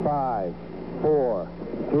5, 4,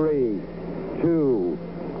 3, 2,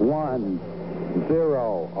 1,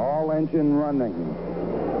 0. All engine running.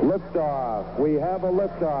 Liftoff. We have a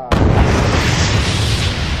liftoff.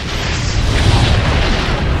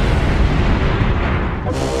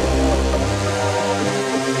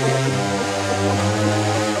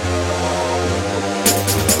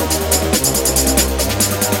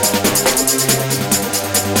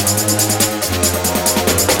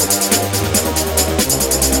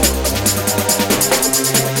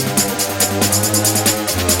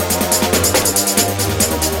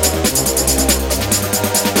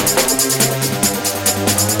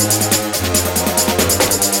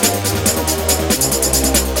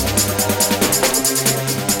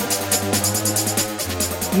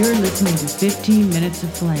 You're listening to 15 Minutes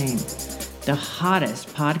of Flame, the hottest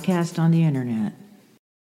podcast on the internet.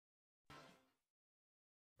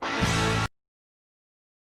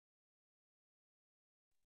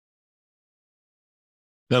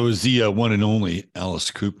 That was the one and only Alice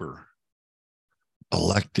Cooper,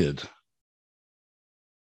 elected.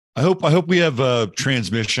 I hope we have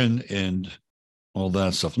transmission and all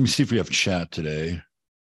that stuff. Let me see if we have chat today.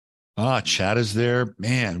 Chat is there.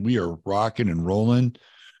 Man, we are rocking and rolling.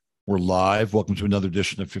 We're live. Welcome to another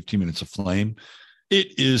edition of 15 Minutes of Flame.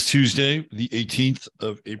 It is Tuesday, the 18th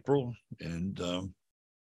of April, and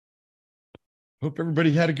hope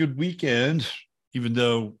everybody had a good weekend, even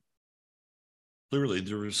though clearly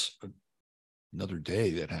there was another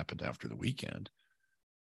day that happened after the weekend.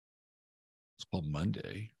 It's called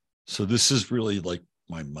Monday. So this is really like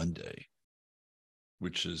my Monday,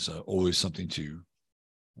 which is always something to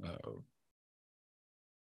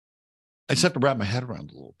I just have to wrap my head around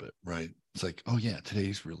a little bit, right? It's like, oh yeah,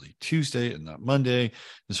 today's really Tuesday and not Monday.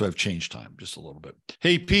 And so I've changed time just a little bit.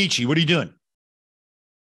 Hey, Peachy, what are you doing?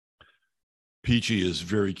 Peachy is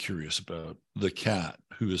very curious about the cat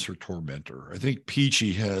who is her tormentor. I think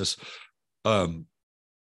Peachy has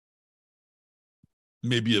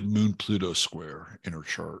maybe a Moon Pluto square in her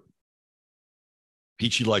chart.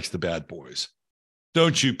 Peachy likes the bad boys.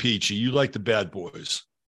 Don't you, Peachy? You like the bad boys.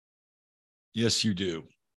 Yes, you do.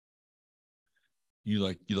 You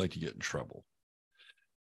like to get in trouble.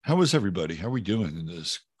 How is everybody? How are we doing in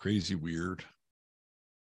this crazy, weird,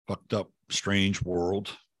 fucked up, strange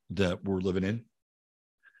world that we're living in?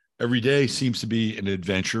 Every day seems to be an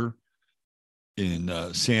adventure in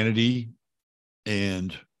sanity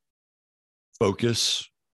and focus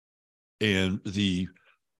and the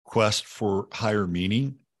quest for higher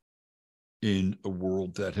meaning in a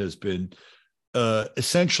world that has been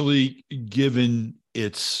essentially given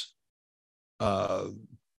its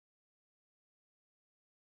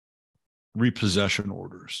repossession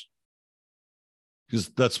orders, because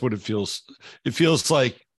that's what it feels. It feels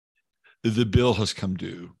like the bill has come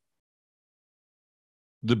due.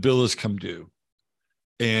 The bill has come due,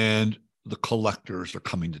 and the collectors are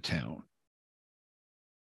coming to town,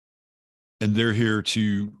 and they're here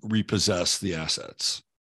to repossess the assets.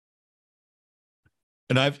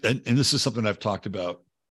 And and this is something I've talked about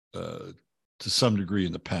to some degree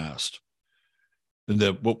in the past. And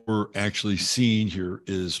that what we're actually seeing here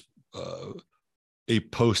is a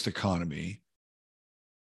post-economy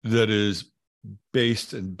that is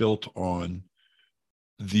based and built on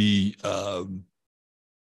the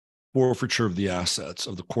forfeiture of the assets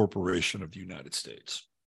of the corporation of the United States.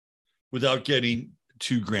 Without getting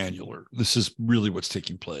too granular, this is really what's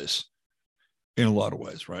taking place in a lot of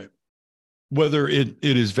ways, right? Whether it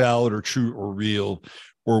is valid or true or real,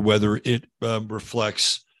 or whether it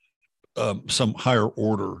reflects some higher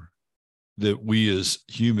order that we as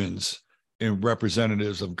humans and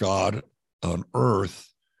representatives of God on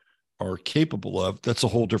earth are capable of, that's a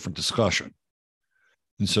whole different discussion.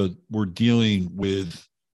 And so we're dealing with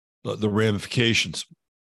the ramifications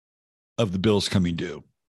of the bills coming due,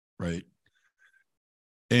 right?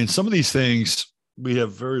 And some of these things we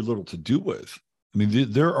have very little to do with. I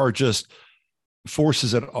mean, there are just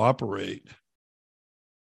forces that operate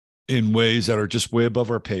in ways that are just way above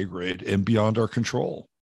our pay grade and beyond our control.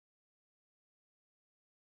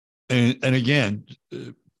 And again,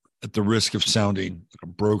 at the risk of sounding like a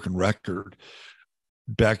broken record,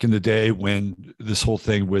 back in the day when this whole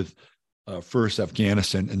thing with first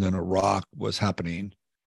Afghanistan and then Iraq was happening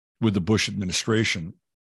with the Bush administration,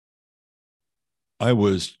 I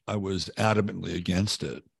was adamantly against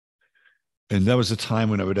it. And that was a time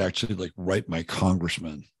when I would actually like write my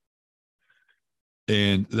congressman.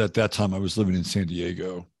 And at that time I was living in San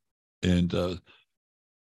Diego, and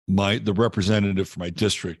the representative for my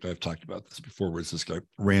district, I've talked about this before, was this guy,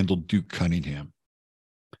 Randall Duke Cunningham,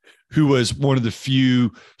 who was one of the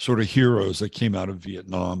few sort of heroes that came out of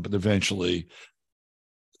Vietnam, but eventually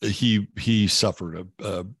he suffered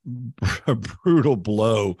a brutal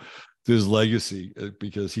blow to his legacy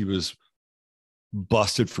because he was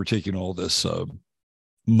busted for taking all this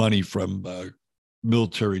money from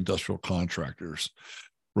military industrial contractors,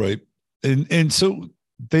 right? And so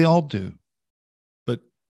they all do, but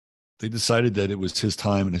they decided that it was his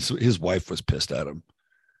time, and his wife was pissed at him,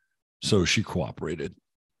 so she cooperated.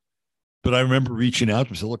 But I remember reaching out to him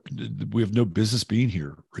and said, look, we have no business being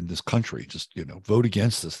here in this country. Just, vote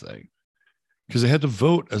against this thing. Because they had to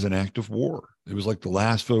vote as an act of war. It was like the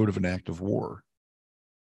last vote of an act of war.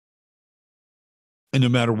 And no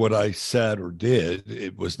matter what I said or did,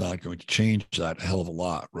 it was not going to change that a hell of a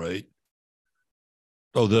lot, right?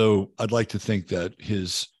 Although I'd like to think that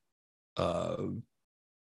his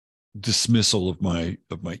dismissal of my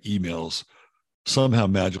emails somehow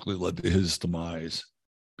magically led to his demise,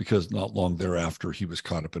 because not long thereafter he was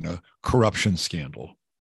caught up in a corruption scandal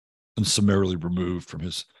and summarily removed from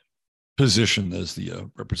his position as the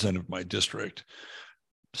representative of my district.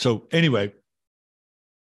 So anyway,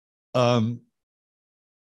 a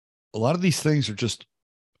lot of these things are just,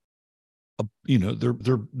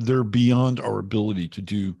 they're beyond our ability to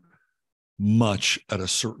do much at a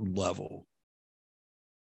certain level.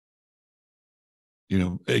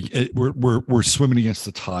 We're swimming against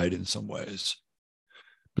the tide in some ways,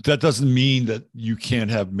 but that doesn't mean that you can't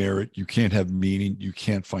have merit, you can't have meaning, you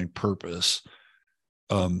can't find purpose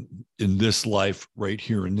in this life right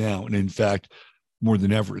here and now. And in fact, more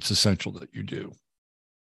than ever, it's essential that you do.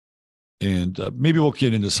 And maybe we'll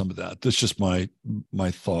get into some of that. That's just my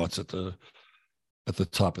thoughts at the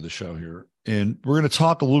top of the show here. And we're going to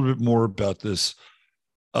talk a little bit more about this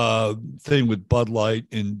thing with Bud Light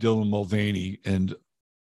and Dylan Mulvaney. And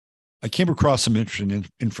I came across some interesting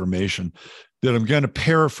information that I'm going to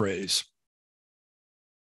paraphrase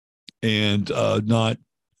and not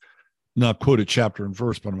quote a chapter and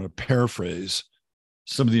verse, but I'm going to paraphrase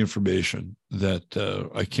some of the information that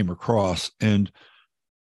I came across. And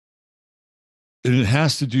it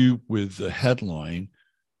has to do with the headline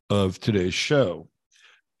of today's show.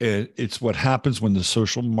 And it's what happens when the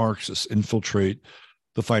social Marxists infiltrate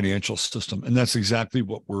the financial system. And that's exactly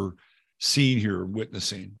what we're seeing here,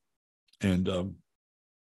 witnessing. And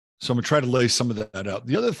so I'm going to try to lay some of that out.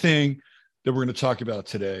 The other thing that we're going to talk about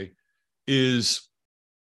today is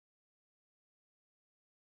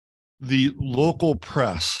the local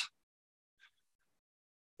press,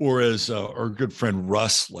 or as our good friend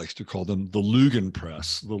Russ likes to call them, the Lugan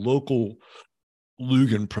press, the local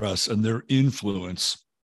Lugan press, and their influence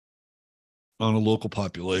on a local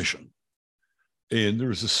population. And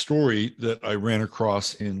there's a story that I ran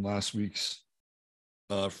across in last week's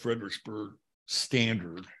Fredericksburg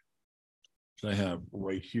Standard that I have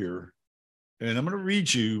right here. And I'm going to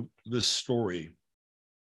read you this story,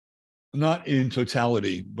 not in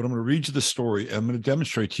totality, but I'm going to read you the story. I'm going to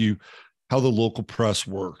demonstrate to you how the local press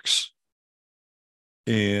works.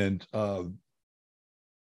 And who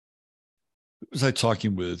was I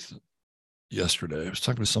talking with yesterday? I was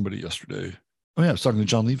talking to somebody yesterday. Oh, yeah, I was talking to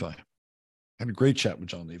John Levi. I had a great chat with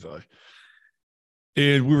John Levi.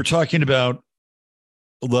 And we were talking about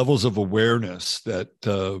levels of awareness that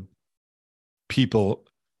people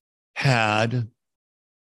had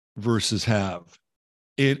versus have.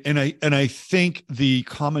 And I think the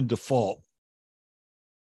common default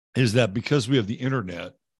is that because we have the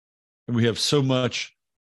internet and we have so much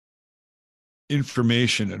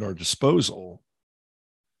information at our disposal,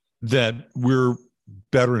 that we're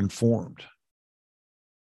better informed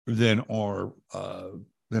than our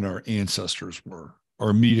ancestors were, our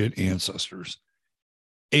immediate ancestors.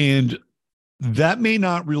 And that may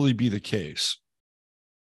not really be the case.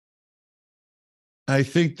 I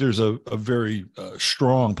think there's a very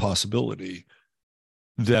strong possibility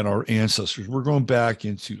that our ancestors, we're going back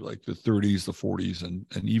into like the 30s, the 40s, and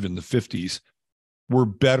even the 50s, were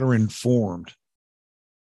better informed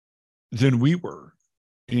than we were.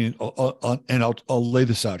 And I'll lay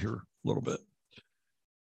this out here a little bit.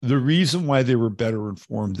 The reason why they were better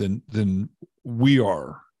informed than we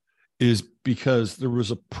are is because there was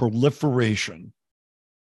a proliferation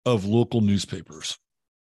of local newspapers.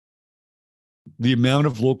 The amount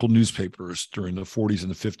of local newspapers during the 40s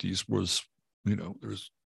and the 50s was,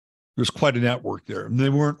 there's quite a network there. And they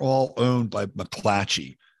weren't all owned by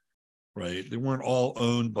McClatchy, right? They weren't all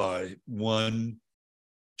owned by one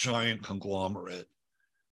giant conglomerate.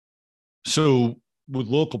 So with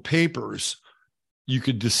local papers, you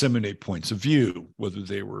could disseminate points of view, whether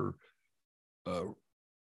they were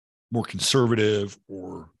more conservative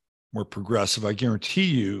or more progressive. I guarantee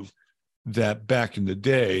you that back in the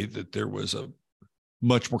day that there was a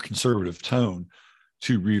much more conservative tone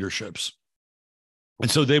to readerships. And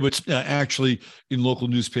so they would actually, in local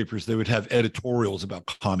newspapers, they would have editorials about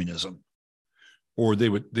communism, or they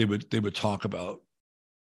would talk about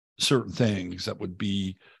certain things that would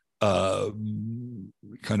be kind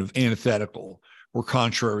of antithetical or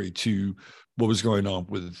contrary to what was going on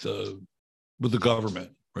with the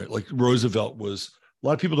government, right? Like Roosevelt was, a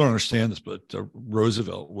lot of people don't understand this, but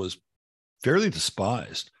Roosevelt was fairly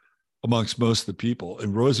despised amongst most of the people.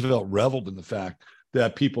 And Roosevelt reveled in the fact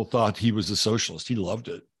that people thought he was a socialist. He loved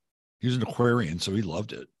it. He was an Aquarian, so he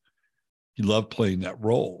loved it. He loved playing that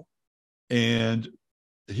role. And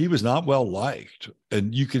he was not well liked.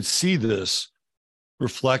 And you could see this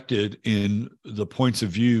reflected in the points of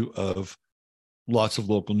view of lots of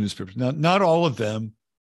local newspapers. Now, not all of them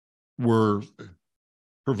were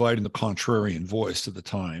providing the contrarian voice to the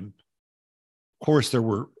time. Of course, there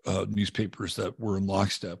were newspapers that were in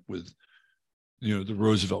lockstep with, the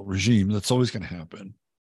Roosevelt regime. That's always going to happen.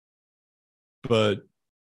 But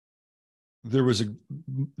there was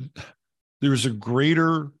a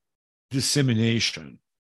greater dissemination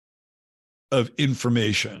of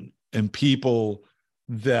information and people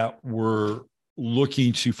that were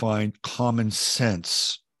looking to find common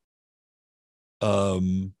sense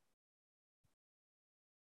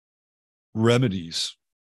remedies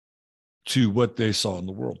to what they saw in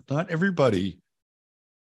the world. Not everybody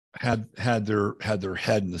had their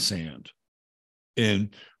head in the sand and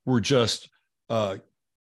were just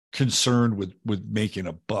concerned with making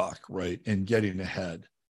a buck, right, and getting ahead.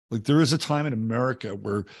 Like there is a time in America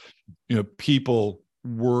where people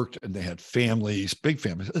worked and they had families, big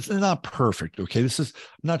families. It's not perfect, okay? I'm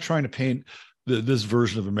not trying to paint this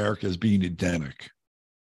version of America as being Edenic.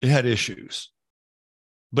 It had issues,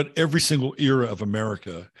 but every single era of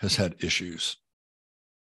America has had issues.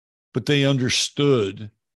 But they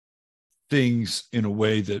understood things in a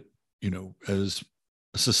way that, as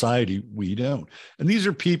a society, we don't. And these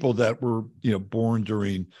are people that were, born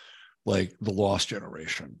during like the lost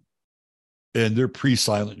generation, and they're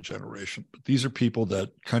pre-silent generation. But these are people that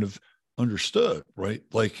kind of understood, right?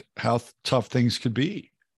 Like how tough things could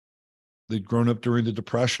be. They'd grown up during the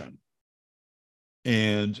Depression.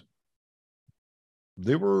 And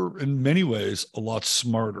they were in many ways a lot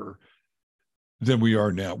smarter than we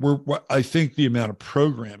are now. I think the amount of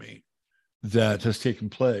programming that has taken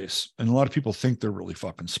place, and a lot of people think they're really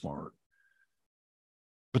fucking smart,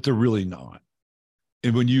 but they're really not.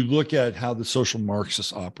 And when you look at how the social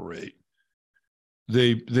Marxists operate,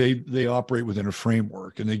 they operate within a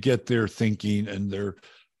framework, and they get their thinking and their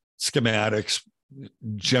schematics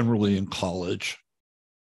generally in college,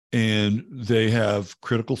 and they have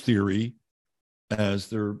critical theory as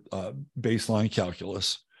their baseline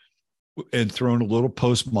calculus, and thrown a little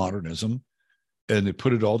postmodernism, and they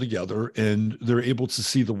put it all together, and they're able to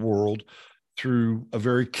see the world through a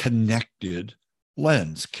very connected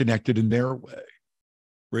lens, connected in their way,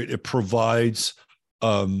 right? It provides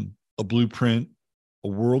a blueprint, a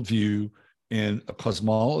worldview, and a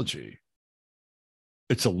cosmology.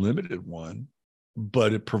 It's a limited one,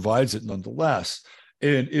 but it provides it nonetheless.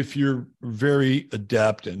 And if you're very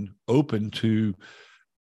adept and open to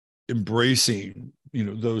embracing,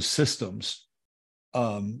 those systems,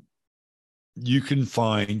 you can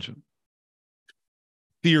find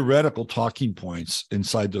theoretical talking points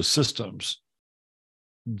inside those systems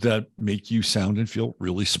that make you sound and feel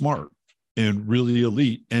really smart and really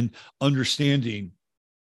elite, and understanding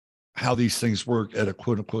how these things work at a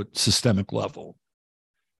quote unquote systemic level.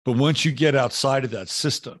 But once you get outside of that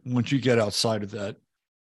system, once you get outside of that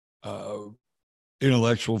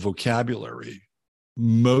intellectual vocabulary,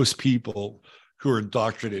 most people who are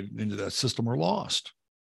indoctrinated into that system are lost.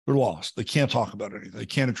 They're lost. They can't talk about anything. They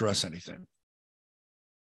can't address anything.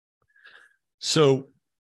 So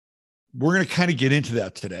we're going to kind of get into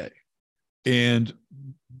that today. And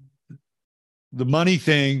the money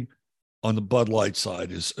thing on the Bud Light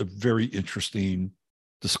side is a very interesting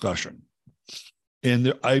discussion.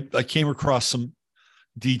 And I came across some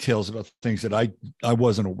details about things that I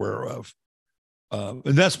wasn't aware of.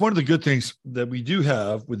 And that's one of the good things that we do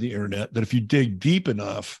have with the internet, that if you dig deep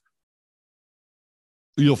enough,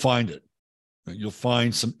 you'll find it. You'll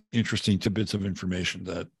find some interesting tidbits of information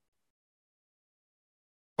that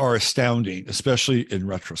are astounding, especially in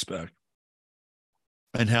retrospect,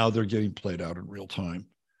 and how they're getting played out in real time.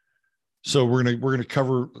 So we're gonna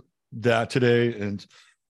cover that today. And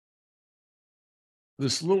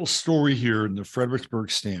this little story here in the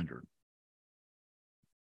Fredericksburg Standard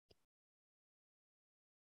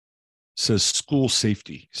says school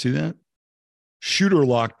safety. See that? Shooter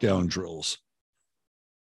lockdown drills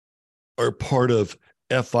are part of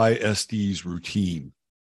FISD's routine.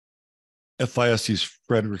 FISD's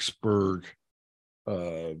Fredericksburg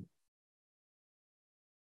I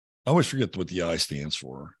always forget what the I stands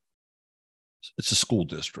for. It's a school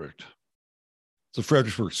district. It's a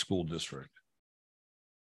Fredericksburg School District.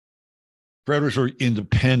 Fredericksburg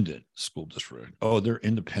Independent School District. Oh, they're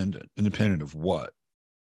independent. Independent of what?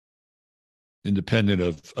 Independent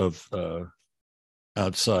of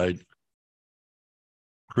outside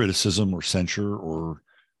criticism or censure or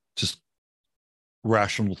just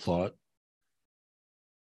rational thought.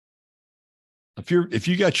 If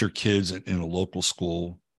you got your kids in a local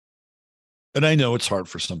school, and I know it's hard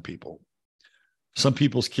for some people. Some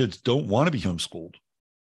people's kids don't want to be homeschooled.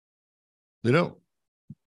 They don't.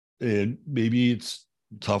 And maybe it's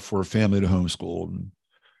tough for a family to homeschool. And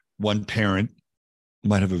one parent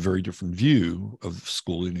might have a very different view of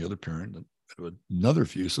schooling, the other parent have another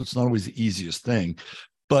view. So it's not always the easiest thing.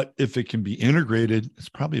 But if it can be integrated, it's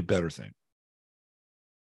probably a better thing.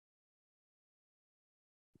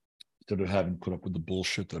 Instead of having put up with the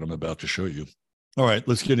bullshit that I'm about to show you. All right,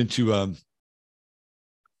 let's get into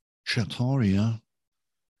Chatoria.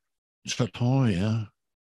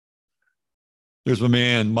 There's my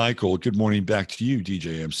man, Michael. Good morning back to you,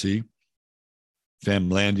 DJ MC.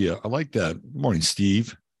 Famlandia. I like that. Good morning,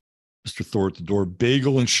 Steve. Mr. Thor at the door.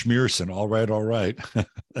 Bagel and Schmierson. All right.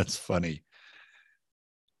 That's funny.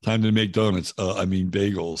 Time to make donuts.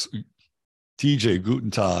 Bagels. TJ,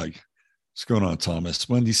 guten Tag. What's going on, Thomas?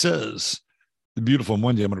 Wendy says, the beautiful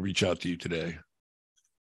Wendy, I'm going to reach out to you today.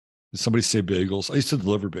 Did somebody say bagels? I used to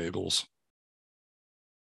deliver bagels.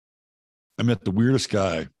 I met the weirdest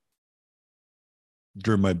guy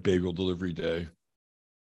during my bagel delivery day.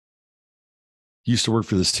 He used to work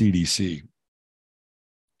for the CDC. He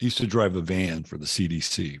used to drive a van for the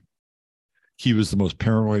CDC. He was the most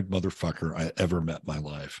paranoid motherfucker I ever met in my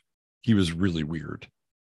life. He was really weird.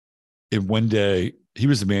 And one day, he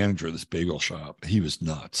was the manager of this bagel shop. He was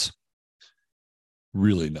nuts.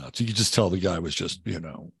 Really nuts. You could just tell the guy was just,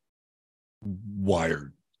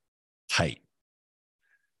 wired tight.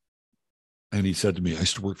 And he said to me, I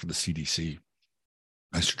used to work for the CDC.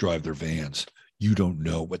 I used to drive their vans. You don't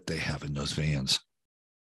know what they have in those vans.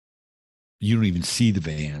 You don't even see the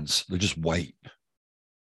vans. They're just white.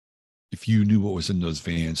 If you knew what was in those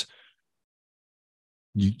vans,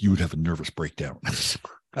 you would have a nervous breakdown,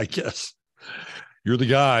 I guess. You're the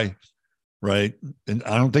guy, right? And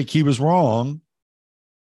I don't think he was wrong.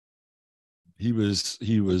 He was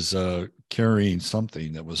carrying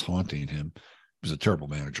something that was haunting him. He was a terrible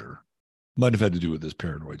manager. Might have had to do with his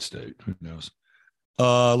paranoid state. Who knows?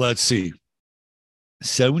 Let's see.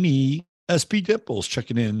 Sony SP Dipples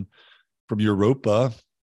checking in from Europa.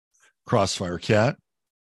 Crossfire Cat.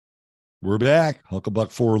 We're back.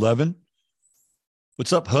 Hucklebuck 411.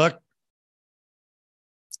 What's up, Huck?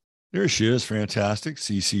 There she is. Fantastic.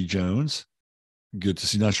 CC Jones. Good to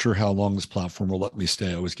see. Not sure how long this platform will let me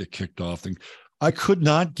stay. I always get kicked off. I could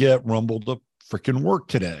not get Rumble to freaking work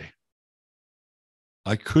today.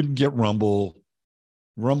 I couldn't get Rumble.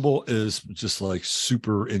 Rumble is just like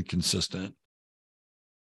super inconsistent.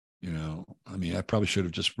 I probably should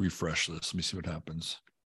have just refreshed this. Let me see what happens.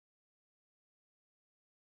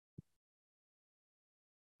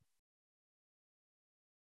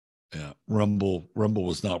 Yeah, Rumble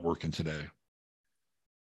was not working today.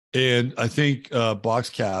 And I think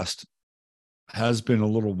Boxcast has been a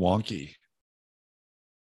little wonky.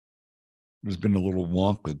 There's been a little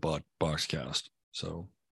wonk with Boxcast. So,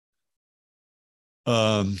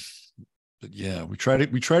 but yeah, we try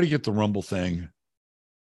to get the Rumble thing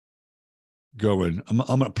going. I'm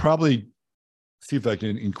gonna probably see if I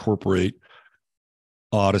can incorporate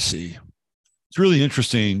Odyssey. It's really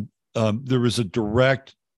interesting. There was a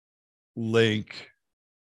direct link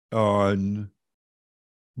on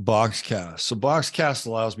Boxcast. So Boxcast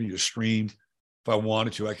allows me to stream. If I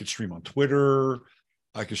wanted to, I could stream on Twitter.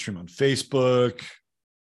 I could stream on Facebook,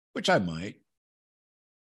 which I might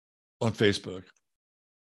on Facebook.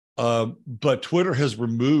 But Twitter has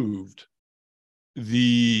removed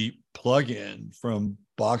the plugin from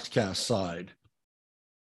Boxcast side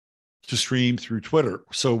to stream through Twitter.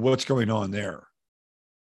 So what's going on there?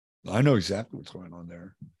 I know exactly what's going on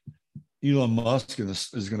there. Elon Musk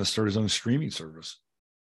is going to start his own streaming service.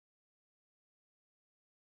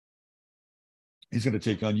 He's going to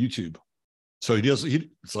take on YouTube. So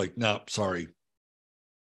it's like, no, sorry.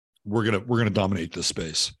 We're going to dominate this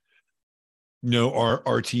space. Our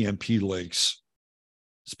RTMP links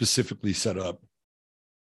specifically set up.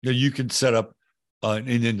 You can set up an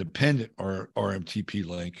independent RMTP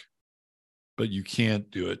link, but you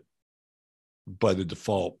can't do it by the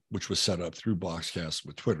default, which was set up through Boxcast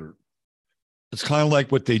with Twitter. It's kind of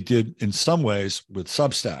like what they did in some ways with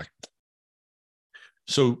Substack.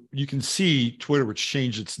 So you can see Twitter, which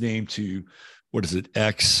changed its name to, what is it,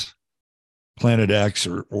 X, Planet X,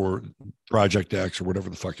 or Project X, or whatever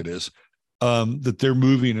the fuck it is, that they're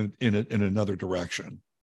moving in another direction.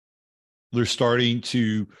 They're starting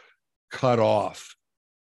to cut off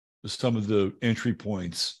some of the entry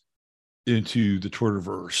points into the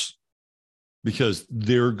Twitterverse, because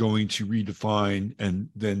they're going to redefine and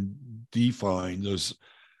then define those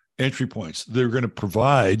entry points. They're going to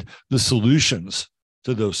provide the solutions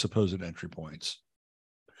to those supposed entry points.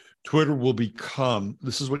 Twitter will become,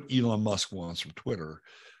 this is what Elon Musk wants from Twitter.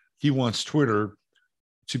 He wants Twitter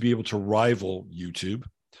to be able to rival YouTube.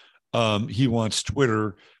 He wants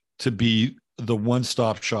Twitter to be the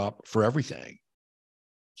one-stop shop for everything.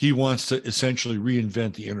 He wants to essentially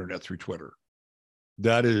reinvent the internet through Twitter.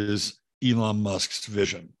 That is Elon Musk's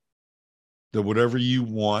vision, that whatever you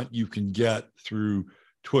want, you can get through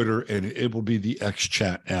Twitter, and it will be the X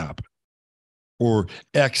chat app or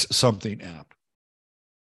X something app.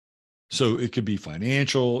 So it could be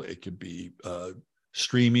financial, it could be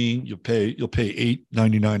streaming. You'll pay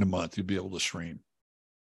 $8.99 a month. You'll be able to stream,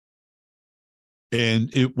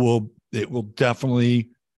 and it will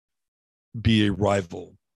definitely be a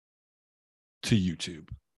rival to YouTube.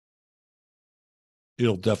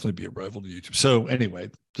 It'll definitely be a rival to YouTube. So anyway,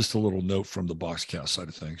 just a little note from the Boxcast side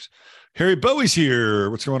of things. Harriet Bowie's here.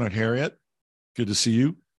 What's going on, Harriet? Good to see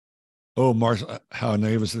you. Oh, Mars, how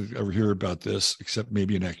none of us ever hear about this, except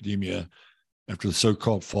maybe in academia, after the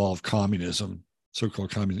so-called fall of communism,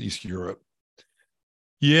 so-called communism in East Europe.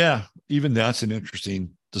 Yeah, even that's an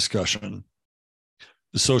interesting discussion.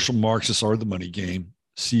 The social Marxists are the money game.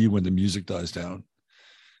 See you when the music dies down.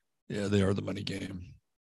 Yeah, they are the money game.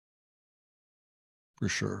 For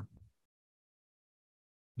sure.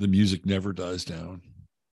 The music never dies down.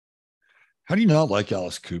 How do you not like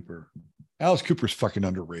Alice Cooper? Alice Cooper's fucking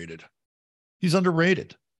underrated. He's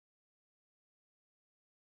underrated.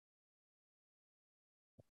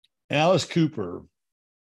 Alice Cooper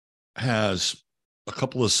has a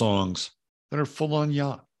couple of songs that are full on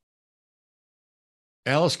yacht.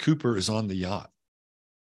 Alice Cooper is on the yacht,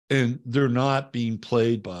 and they're not being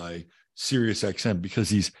played by Sirius XM because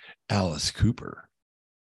he's Alice Cooper.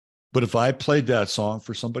 But if I played that song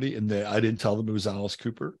for somebody and I didn't tell them it was Alice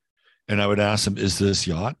Cooper, and I would ask them, is this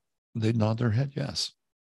yacht? They'd nod their head, yes.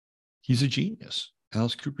 He's a genius.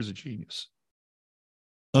 Alice Cooper's a genius.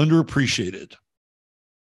 Underappreciated.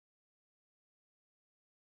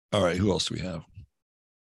 All right, who else do we have?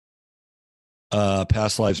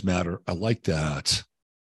 Past Lives Matter. I like that.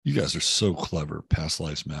 You guys are so clever. Past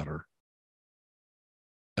Lives Matter.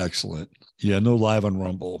 Excellent. Yeah, no live on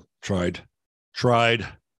Rumble. Tried.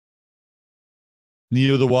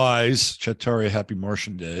 Neo the Wise. Chataria, happy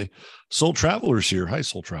Martian Day. Soul Traveler's here. Hi,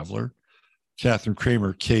 Soul Traveler. Catherine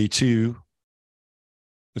Kramer, K2.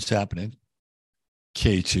 What's happening?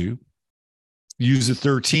 K2. Use it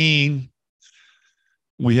 13.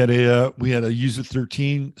 We had a Use it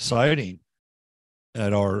 13 sighting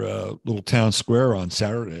at our little town square on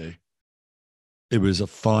Saturday. It was a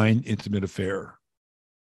fine, intimate affair.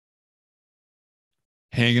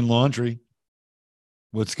 Hanging laundry.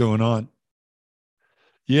 What's going on?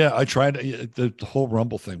 Yeah, I tried. The whole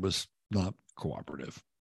Rumble thing was not cooperative.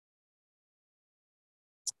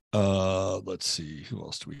 Let's see. Who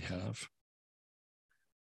else do we have?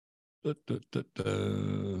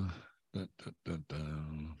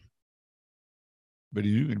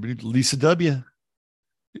 Anybody? Lisa W.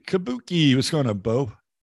 Kabuki. What's going on, Bo?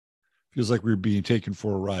 Feels like we were being taken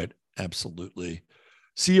for a ride. Absolutely.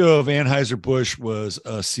 CEO of Anheuser-Busch was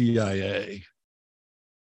a CIA.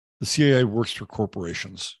 The CIA works for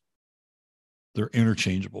corporations. They're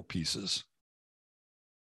interchangeable pieces.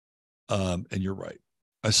 And you're right.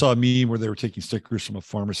 I saw a meme where they were taking stickers from a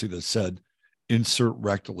pharmacy that said, insert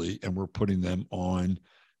rectally, and we're putting them on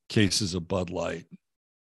cases of Bud Light.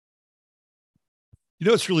 You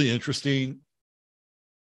know, it's really interesting.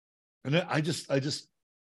 And I just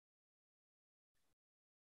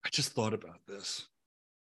thought about this.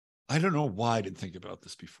 I don't know why I didn't think about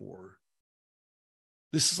this before.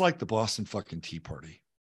 This is like the Boston fucking Tea Party.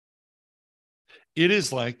 It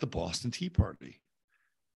is like the Boston Tea Party.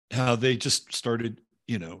 How they just started,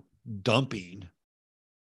 dumping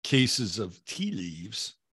cases of tea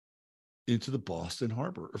leaves into the Boston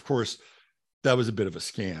Harbor. Of course, that was a bit of a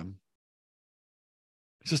scam.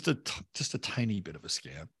 Just a tiny bit of a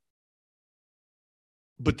scam.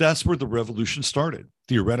 But that's where the revolution started,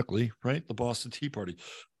 theoretically, right? The Boston Tea Party.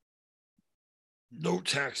 No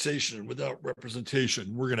taxation without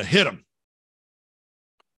representation. We're going to hit them.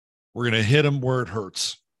 We're going to hit them where it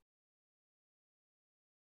hurts.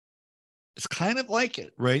 It's kind of like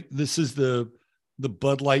it, right? This is the the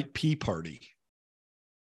Bud Light Pea Party.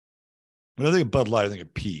 When I think of Bud Light, I think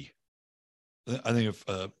of pea. I think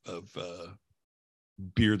of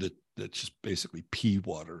beer that's just basically pea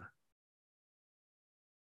water.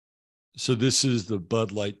 So this is the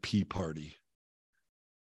Bud Light Pea Party.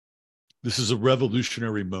 This is a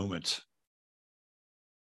revolutionary moment.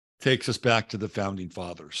 Takes us back to the founding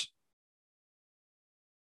fathers.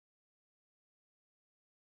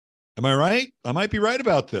 Am I right? I might be right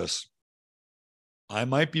about this.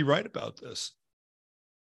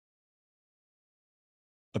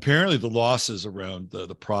 Apparently, the losses around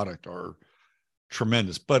the product are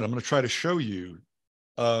tremendous, but I'm going to try to show you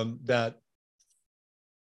that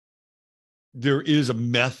there is a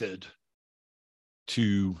method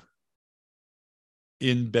to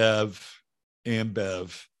InBev,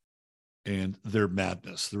 AmBev, and their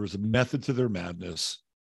madness. There is a method to their madness.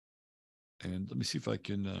 And let me see if I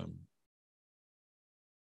can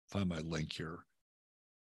find my link here.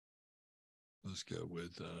 Let's go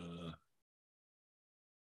with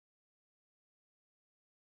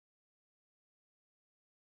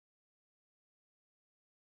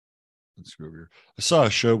let's go over here. I saw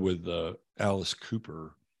a show with Alice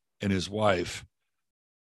Cooper and his wife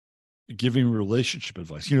giving relationship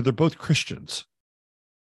advice. You know, they're both Christians.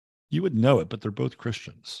 You would know it, but they're both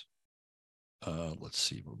Christians. Let's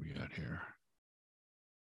see what we got here.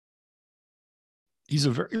 He's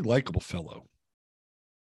a very likable fellow.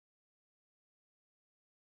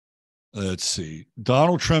 Let's see.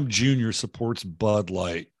 Donald Trump Jr. supports Bud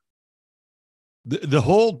Light. The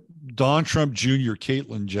whole Don Trump Jr.,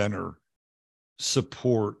 Caitlyn Jenner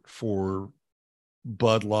support for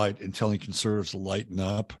Bud Light and telling conservatives to lighten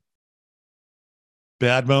up.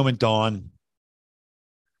 Bad moment, Don.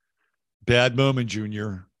 Bad moment,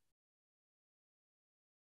 Junior.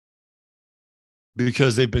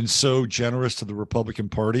 Because they've been so generous to the Republican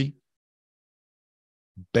Party.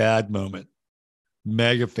 Bad moment.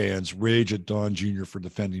 MAGA fans rage at Don Jr. for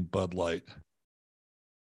defending Bud Light.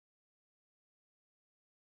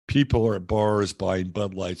 People are at bars buying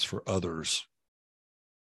Bud Lights for others.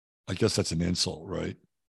 I guess that's an insult, right?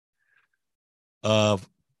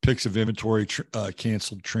 Pics of inventory,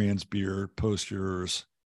 canceled trans beer, post yours.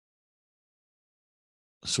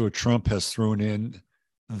 So Trump has thrown in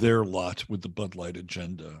their lot with the Bud Light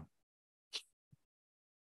agenda.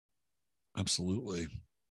 Absolutely.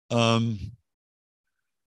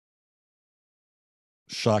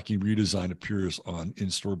 Shocking redesign appears on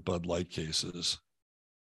in-store Bud Light cases.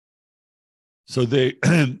 So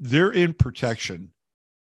they're in protection.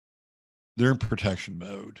 They're in protection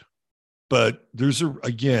mode. But there's a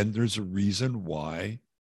reason why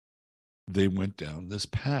they went down this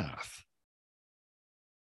path.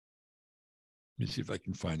 Let me see if I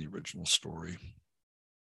can find the original story.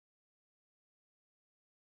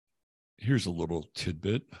 Here's a little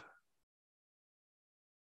tidbit.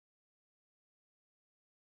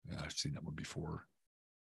 Yeah, I've seen that one before.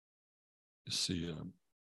 You see,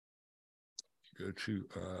 go to,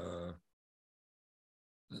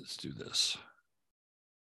 let's do this.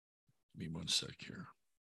 Give me one sec here.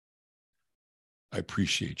 I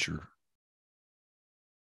appreciate your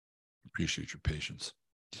patience.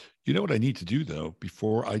 You know what I need to do, though,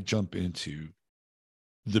 before I jump into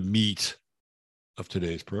the meat of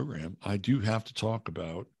today's program? I do have to talk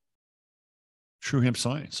about True Hemp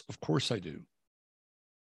Science. Of course I do.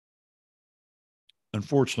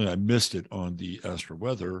 Unfortunately, I missed it on the Astro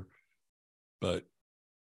Weather, but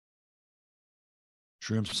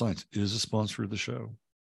True Hemp Science is a sponsor of the show.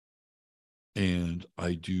 And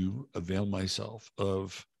I do avail myself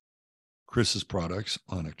of Chris's products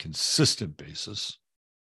on a consistent basis,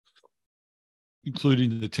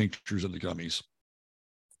 including the tinctures and the gummies.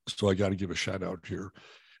 So I got to give a shout out here.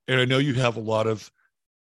 And I know you have a lot of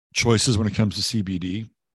choices when it comes to CBD,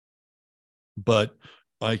 but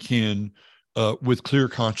I can, with clear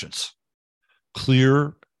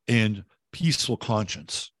and peaceful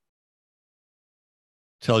conscience,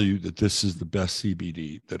 tell you that this is the best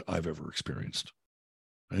CBD that I've ever experienced.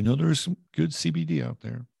 I know there's some good CBD out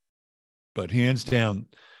there, but hands down,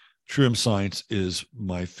 True Hemp Science is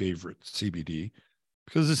my favorite CBD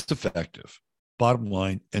because it's effective. Bottom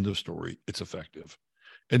line, end of story, it's effective.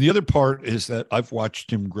 And the other part is that I've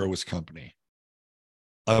watched him grow his company.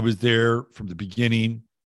 I was there from the beginning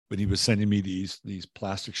when he was sending me these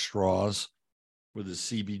plastic straws with the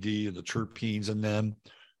CBD and the terpenes in them.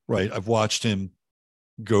 Right. I've watched him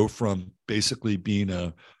go from basically being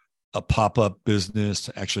a pop-up business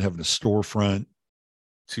to actually having a storefront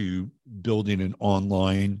to building an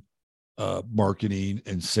online marketing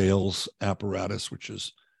and sales apparatus, which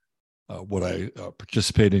is what I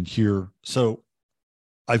participate in here. So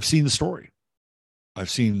I've seen the story. I've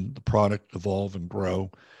seen the product evolve and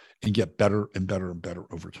grow and get better and better and better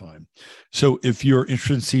over time. So if you're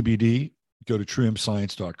interested in CBD, go to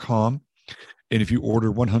truemscience.com. And if you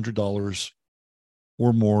order $100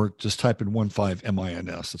 or more, just type in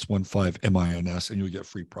 15MINS. That's 15MINS, and you'll get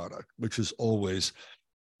free product, which is always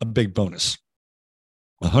a big bonus.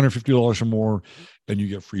 $150 or more, and you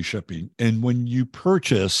get free shipping. And when you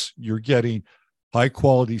purchase, you're getting high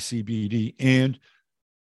quality CBD, and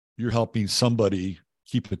you're helping somebody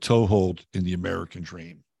keep a toehold in the American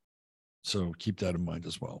dream. So keep that in mind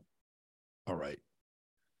as well. All right.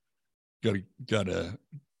 Gotta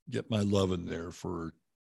get my love in there for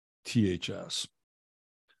THS.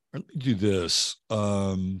 Let me do this.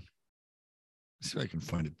 See if I can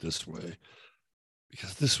find it this way,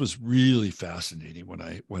 because this was really fascinating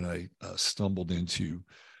when I stumbled into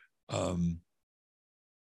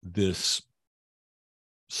this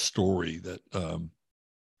story that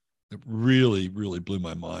really blew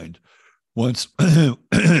my mind. Once,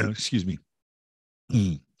 excuse me,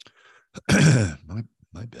 my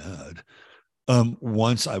bad.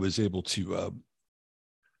 Once I was able to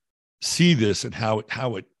see this and how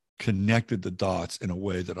it connected the dots in a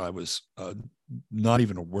way that I was not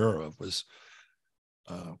even aware of was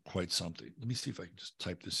quite something. Let me see if I can just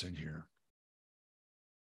type this in here.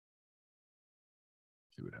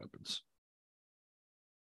 See what happens.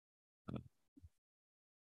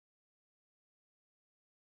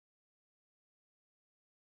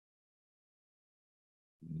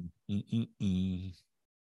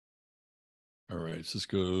 All right, let's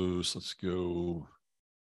go. Let's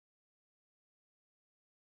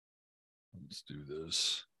do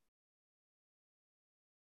this.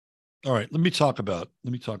 All right, let me talk about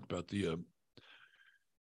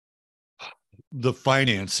the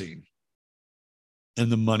financing and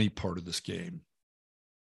the money part of this game.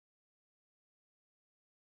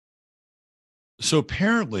 So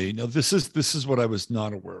apparently, now this is what I was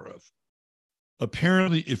not aware of.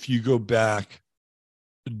 Apparently, if you go back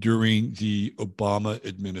during the Obama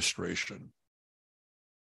administration,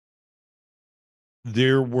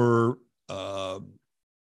 there was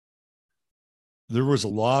a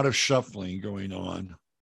lot of shuffling going on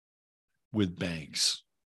with banks.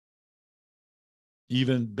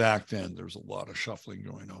 Even back then, there was a lot of shuffling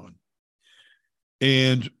going on.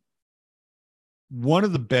 And one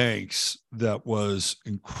of the banks that was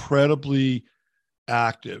incredibly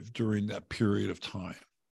active during that period of time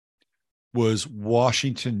was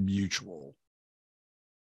Washington Mutual.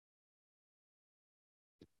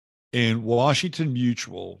 And Washington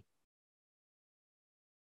Mutual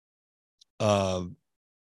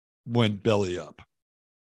went belly up.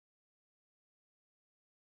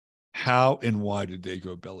 How and why did they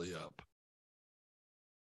go belly up?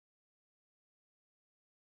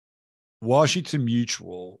 Washington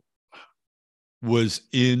Mutual was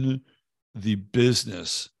in the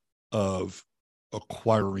business of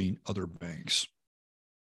acquiring other banks.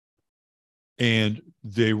 And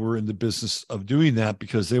they were in the business of doing that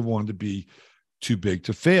because they wanted to be too big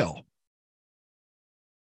to fail.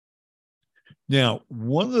 Now,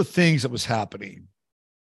 one of the things that was happening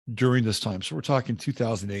during this time, so we're talking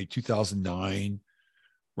 2008, 2009,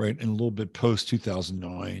 right, and a little bit post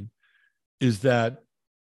 2009, is that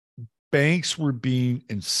banks were being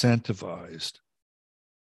incentivized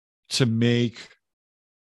to make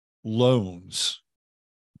loans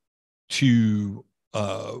to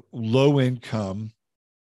low income,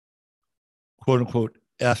 quote unquote,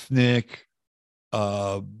 ethnic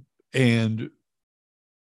and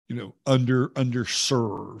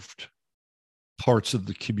underserved parts of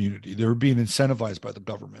the community. They were being incentivized by the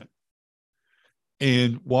government.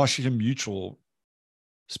 And Washington Mutual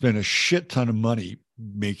spent a shit ton of money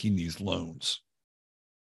making these loans.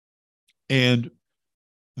 And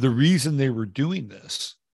the reason they were doing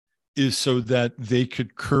this is so that they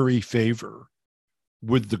could curry favor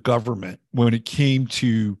with the government when it came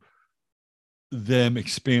to them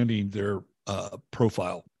expanding their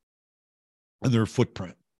profile and their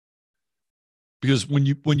footprint. Because when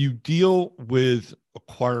you deal with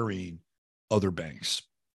acquiring other banks,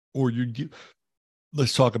 or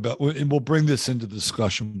let's talk about, and we'll bring this into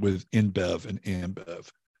discussion with InBev and AmBev.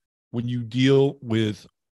 When you deal with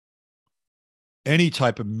any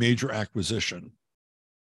type of major acquisition,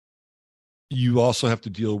 you also have to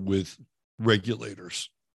deal with regulators.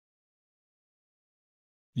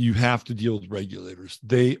 You have to deal with regulators.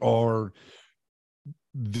 They are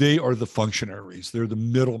the functionaries. They're the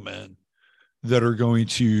middlemen that are going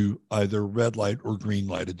to either red light or green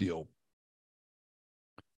light a deal.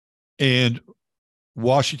 And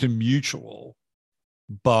Washington Mutual,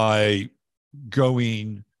 by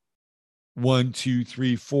going 1, 2,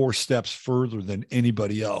 3, 4 steps further than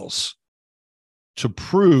anybody else to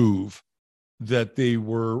prove that they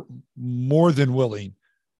were more than willing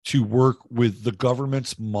to work with the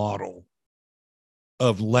government's model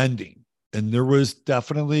of lending. And there was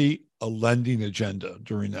definitely a lending agenda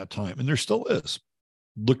during that time, and there still is.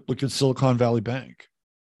 Look at Silicon Valley Bank.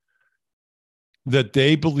 That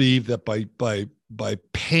they believe that by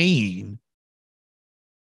paying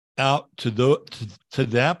out to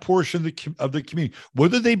that portion of the community,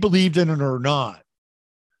 whether they believed in it or not,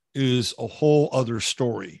 is a whole other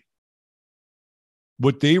story.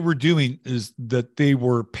 What they were doing is that they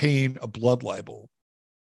were paying a blood libel,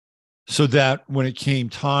 so that when it came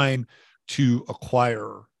time to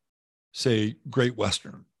acquire, say, Great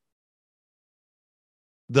Western,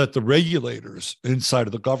 that the regulators inside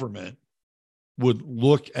of the government would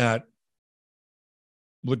look at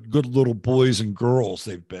what good little boys and girls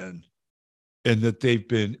they've been, and that they've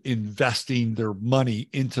been investing their money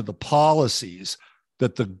into the policies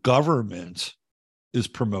that the government is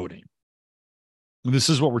promoting. And this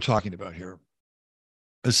is what we're talking about here.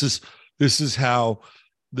 This is how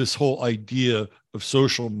this whole idea of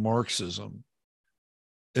social Marxism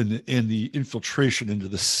and the infiltration into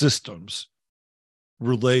the systems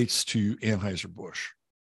relates to Anheuser-Busch.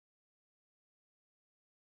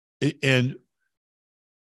 And,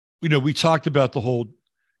 we talked about the whole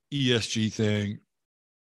ESG thing.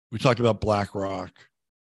 We talked about BlackRock.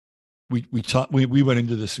 We went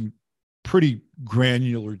into this in pretty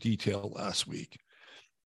granular detail last week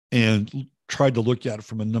and tried to look at it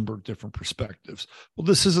from a number of different perspectives. Well,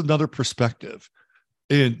 this is another perspective.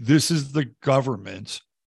 And this is the government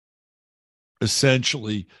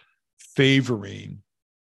essentially favoring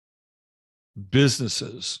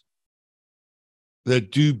businesses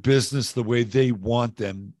that do business the way they want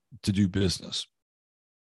them to do business.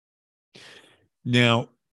 Now,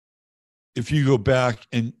 if you go back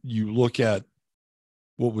and you look at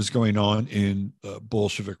what was going on in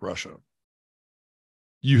Bolshevik Russia,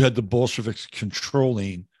 you had the Bolsheviks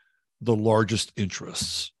controlling the largest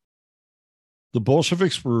interests. The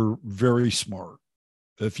Bolsheviks were very smart.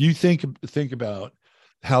 If you think about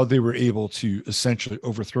how they were able to essentially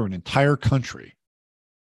overthrow an entire country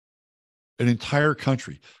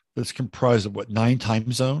that's comprised of 9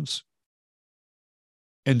 time zones,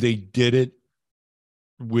 and they did it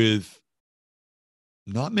with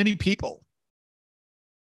not many people.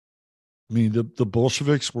 I mean, the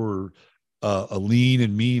Bolsheviks were a lean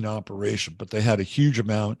and mean operation, but they had a huge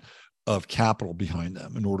amount of capital behind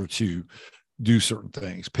them in order to do certain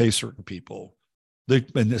things, pay certain people.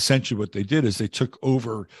 And essentially what they did is they took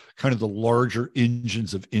over kind of the larger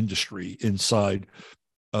engines of industry inside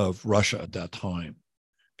of Russia at that time.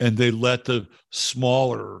 And they let the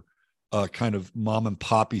smaller kind of mom and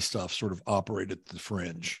poppy stuff sort of operate at the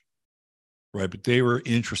fringe, right? But they were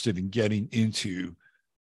interested in getting into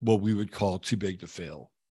what we would call too big to fail.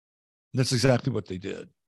 And that's exactly what they did.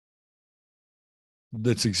 And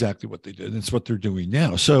it's what they're doing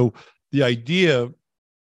now. So the idea,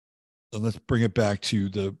 and let's bring it back to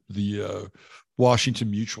the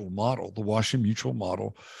Washington Mutual model. The Washington Mutual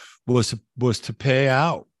model was to pay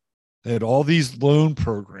out. They had all these loan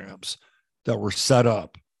programs that were set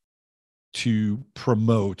up to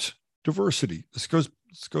promote diversity. This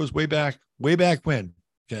goes way back when,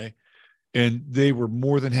 okay? And they were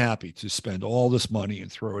more than happy to spend all this money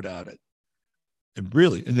and throw it at it. And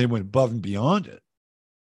they went above and beyond it.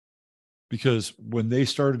 Because when they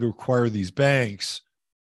started to acquire these banks,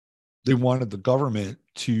 they wanted the government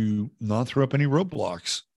to not throw up any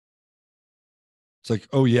roadblocks. It's like,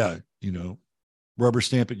 oh yeah, rubber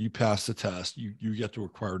stamp it, you pass the test, you get to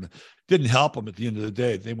acquire it. Didn't help them at the end of the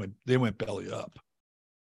day. They went belly up.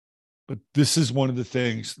 But this is one of the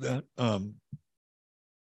things that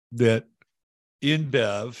that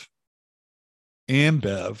InBev,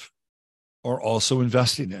 AmBev are also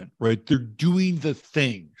investing in, right? They're doing the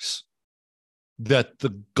things that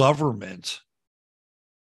the government,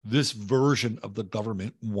 this version of the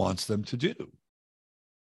government, wants them to do.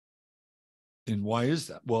 And why is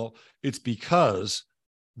that? Well, it's because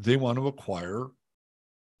they want to acquire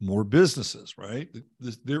more businesses, right?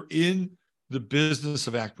 They're in the business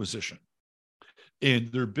of acquisition.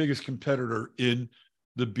 And their biggest competitor in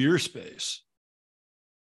the beer space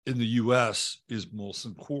in the US is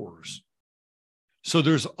Molson Coors. So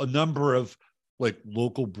there's a number of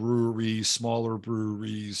local breweries, smaller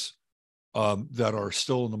breweries that are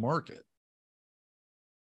still in the market.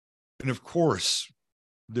 And of course,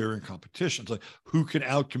 they're in competition. It's like, who can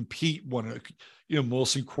outcompete one?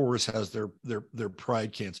 Molson Coors has their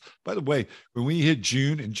Pride cans. By the way, when we hit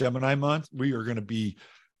June in Gemini month, we are going to be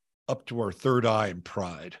up to our third eye in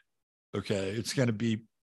Pride. Okay.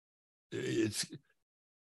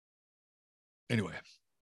 Anyway,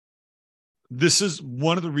 this is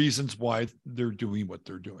one of the reasons why they're doing what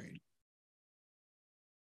they're doing.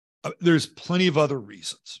 There's plenty of other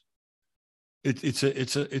reasons. It's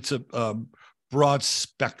a broad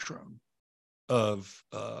spectrum of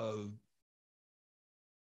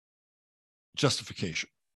justification.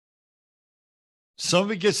 Some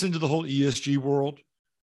of it gets into the whole ESG world,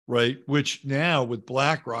 right? Which now with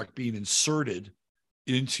BlackRock being inserted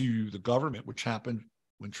into the government, which happened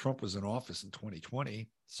when Trump was in office in 2020,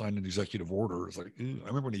 signed an executive order. It's like, I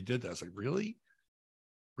remember when he did that. I was like, really?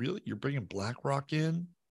 Really? You're bringing BlackRock in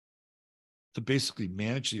to basically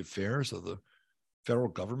manage the affairs of the federal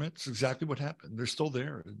government? It's exactly what happened. They're still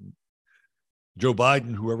there. And Joe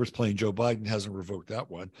Biden, whoever's playing Joe Biden, hasn't revoked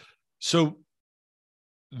that one. So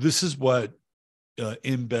this is what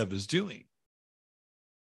InBev is doing.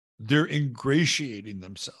 They're ingratiating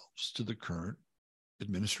themselves to the current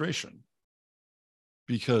administration,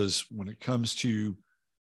 because when it comes to,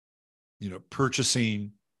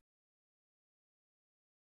 purchasing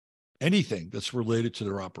anything that's related to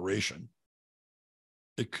their operation,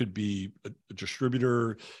 it could be a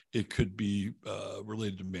distributor, it could be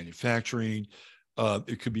related to manufacturing,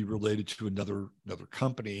 it could be related to another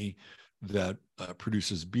company that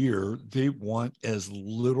produces beer. They want as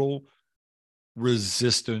little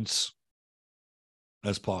resistance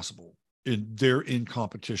as possible. And they're in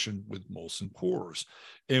competition with Molson Coors.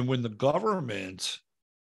 And when the government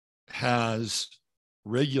has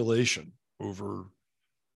regulation over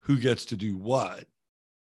who gets to do what,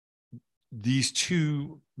 these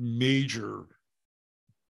two major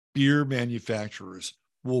beer manufacturers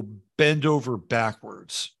will bend over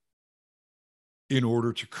backwards in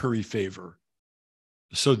order to curry favor,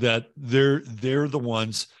 so that they're the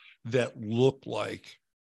ones that look like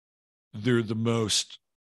they're the most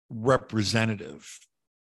representative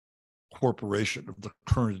corporation of the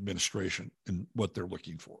current administration and what they're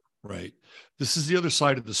looking for, right? This is the other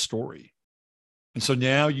side of the story. And so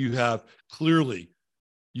now you have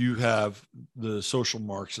the social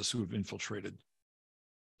Marxists who have infiltrated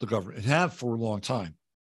the government and have for a long time.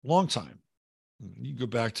 You go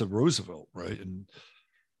back to Roosevelt, right? And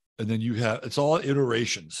then you have, it's all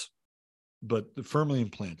iterations, but firmly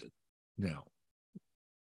implanted now.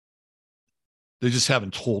 They just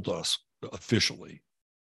haven't told us officially,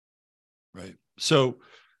 right? So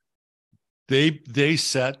they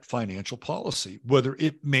set financial policy, whether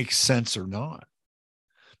it makes sense or not.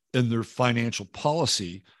 And their financial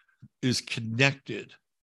policy is connected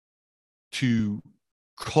to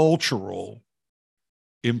cultural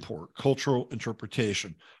import, cultural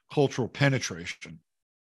interpretation, cultural penetration.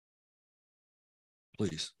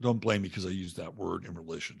 Please don't blame me because I use that word in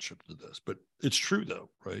relationship to this, but it's true though,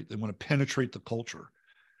 right? They want to penetrate the culture.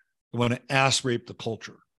 They want to ass rape the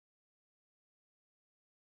culture.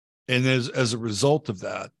 And as a result of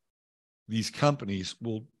that, these companies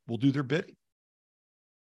will do their bidding.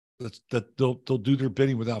 They'll do their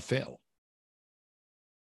bidding without fail,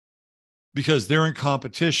 because they're in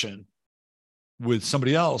competition with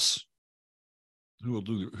somebody else who will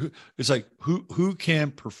do. It's like who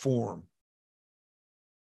can perform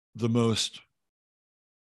the most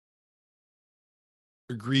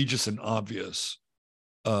egregious and obvious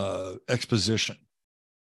exposition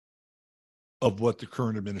of what the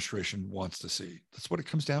current administration wants to see. That's what it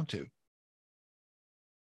comes down to.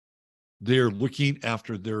 They're looking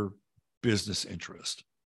after their business interest.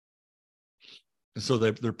 And so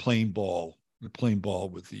they're playing ball. They're playing ball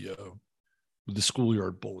with the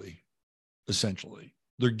schoolyard bully, essentially.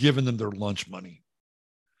 They're giving them their lunch money.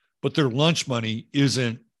 But their lunch money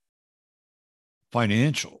isn't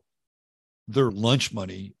financial. Their lunch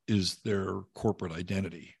money is their corporate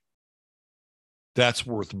identity. That's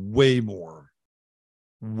worth way more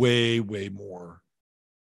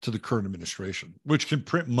to the current administration, which can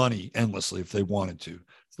print money endlessly if they wanted to.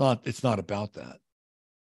 It's not about that.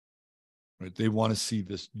 Right? They want to see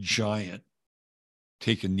this giant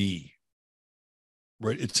take a knee.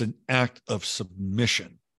 Right? It's an act of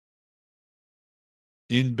submission.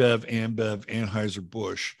 InBev, AmBev,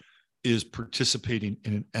 Anheuser-Busch is participating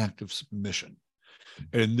in an act of submission.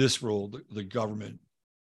 And in this role, the government,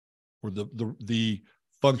 or the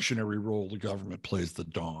functionary role the government plays, the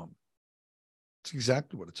dom. It's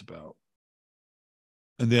exactly what it's about.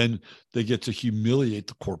 And then they get to humiliate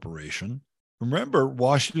the corporation. Remember,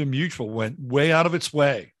 Washington Mutual went way out of its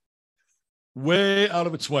way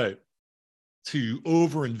to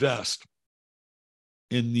overinvest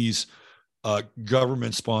in these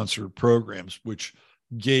government-sponsored programs, which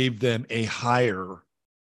gave them a higher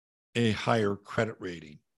credit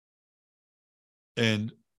rating.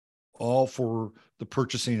 And all for the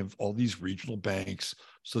purchasing of all these regional banks.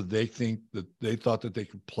 So they thought that they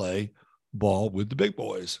could play ball with the big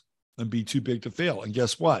boys and be too big to fail. And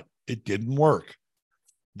guess what? It didn't work.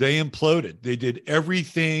 They imploded. They did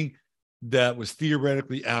everything that was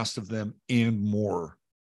theoretically asked of them and more.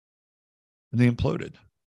 And they imploded.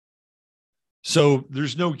 So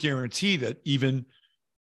there's no guarantee that even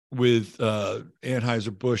with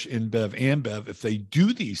Anheuser-Busch, InBev, AmBev, if they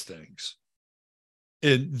do these things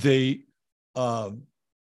and they outdo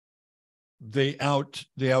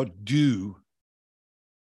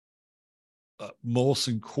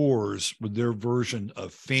Molson Coors with their version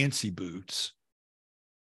of fancy boots,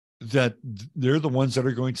 that they're the ones that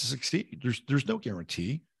are going to succeed. There's no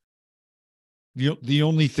guarantee. The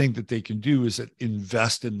only thing that they can do is that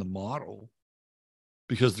invest in the model,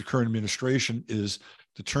 because the current administration is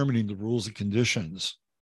determining the rules and conditions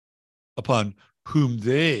upon whom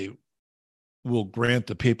they will grant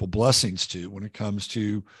the papal blessings to when it comes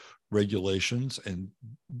to regulations and,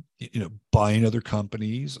 buying other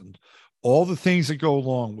companies and all the things that go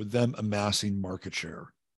along with them amassing market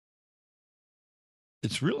share.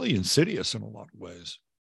 It's really insidious in a lot of ways.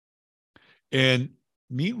 And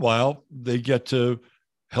meanwhile, they get to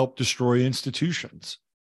help destroy institutions,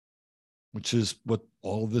 which is what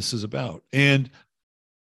all of this is about. And,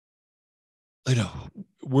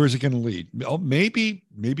 where's it going to lead? Maybe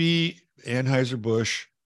Anheuser-Busch,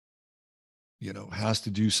 has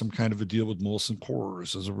to do some kind of a deal with Molson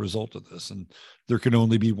Coors as a result of this. And there can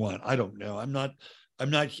only be one. I don't know. I'm not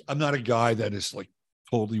a guy that is like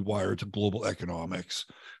totally wired to global economics.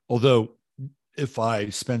 Although if I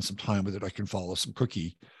spend some time with it, I can follow some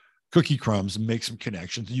cookie crumbs and make some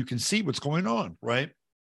connections. And you can see what's going on, right?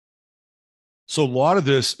 So a lot of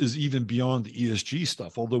this is even beyond the ESG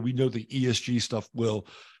stuff, although we know the ESG stuff will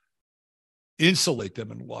insulate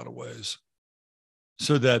them in a lot of ways.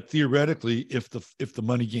 So that theoretically, if the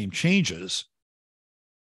money game changes,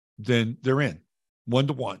 then they're in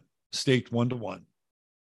 1-to-1, staked 1-to-1.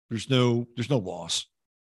 There's no loss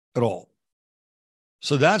at all.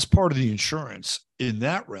 So that's part of the insurance in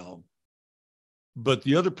that realm. But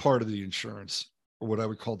the other part of the insurance, or what I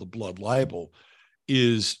would call the blood libel,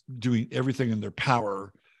 is doing everything in their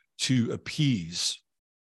power to appease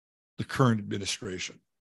the current administration,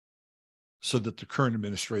 so that the current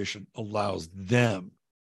administration allows them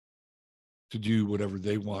to do whatever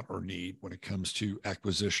they want or need when it comes to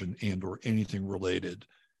acquisition and or anything related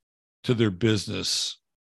to their business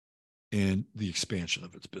and the expansion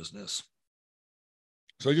of its business.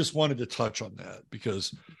 So I just wanted to touch on that,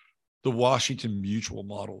 because the Washington Mutual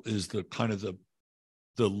model is the kind of the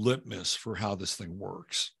litmus for how this thing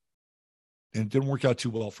works. And it didn't work out too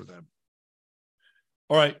well for them.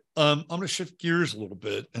 All right, I'm going to shift gears a little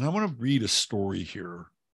bit, and I want to read a story here.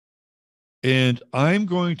 And I'm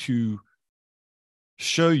going to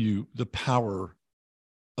show you the power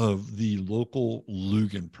of the local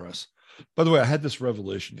Lugan press. By the way, I had this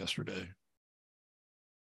revelation yesterday.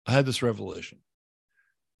 I had to go to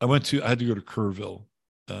Kerrville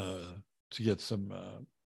to get some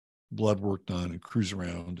blood work done and cruise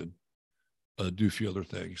around and do a few other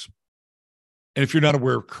things. And if you're not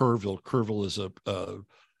aware of Kerrville is a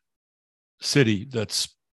city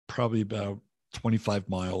that's probably about 25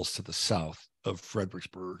 miles to the south of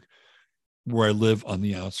Fredericksburg, where I live on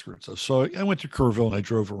the outskirts of. So I went to Kerrville and I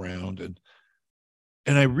drove around, and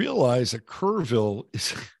I realized that Kerrville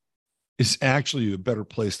is actually a better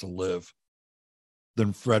place to live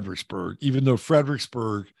than Fredericksburg, even though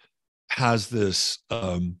Fredericksburg has this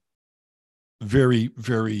very,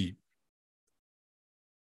 very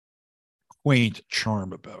quaint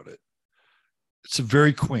charm about it. It's a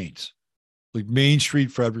very quaint, like Main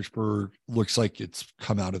Street, Fredericksburg looks like it's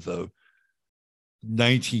come out of the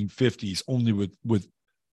 1950s, only with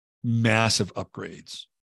massive upgrades,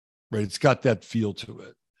 right? It's got that feel to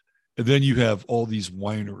it. And then you have all these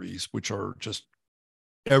wineries, which are just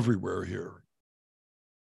everywhere here.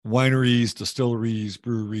 Wineries, distilleries,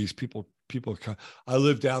 breweries, people. I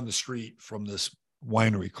live down the street from this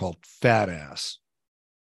winery called Fat Ass.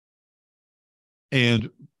 And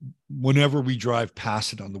whenever we drive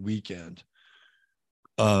past it on the weekend,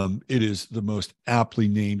 it is the most aptly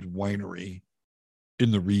named winery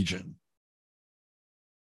in the region.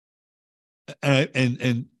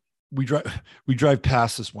 And we drive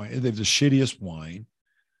past this wine, and they have the shittiest wine.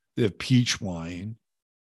 They have peach wine,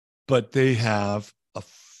 but they have a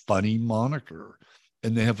funny moniker,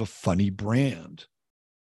 and they have a funny brand,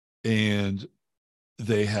 and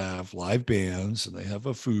they have live bands, and they have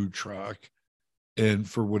a food truck. And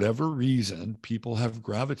for whatever reason, people have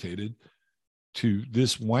gravitated to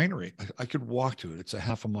this winery. I could walk to it. It's a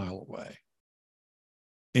half a mile away.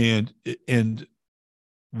 And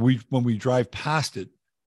when we drive past it,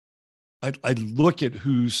 I look at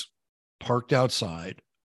who's parked outside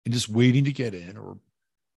and just waiting to get in,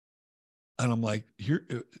 and I'm like, here,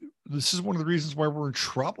 this is one of the reasons why we're in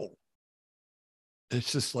trouble.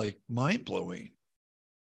 It's just like mind blowing.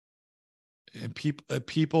 And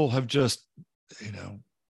people have just,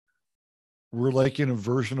 we're like in a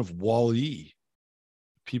version of Wall-E.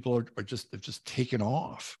 People have just taken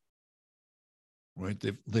off, right?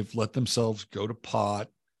 They've let themselves go to pot.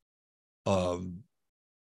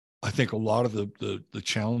 I think a lot of the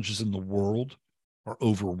challenges in the world are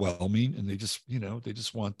overwhelming, and they just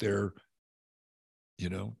want their,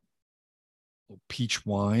 peach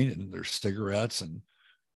wine and their cigarettes and,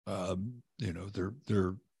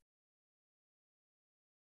 their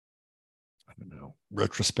I don't know,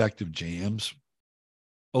 retrospective jams.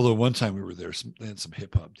 Although one time we were there, they had some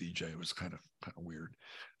hip hop DJ. It was kind of weird.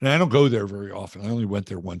 And I don't go there very often. I only went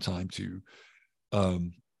there one time to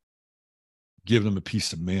give them a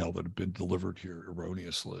piece of mail that had been delivered here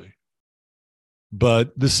erroneously.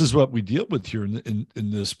 But this is what we deal with here in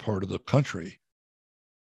this part of the country.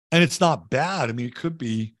 And it's not bad. I mean, it could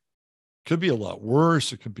be a lot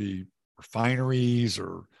worse. It could be refineries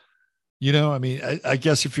or, I mean, I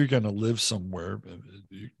guess if you're going to live somewhere,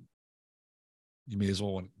 you may as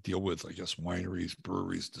well want to deal with, I guess, wineries,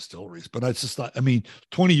 breweries, distilleries. But it's just not, I mean,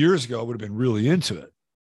 20 years ago, I would have been really into it.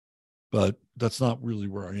 But that's not really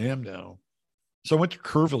where I am now. So I went to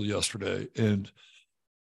Kerrville yesterday, and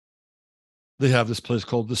they have this place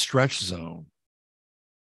called the Stretch Zone.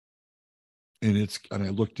 And I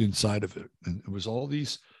looked inside of it, and it was all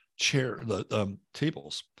these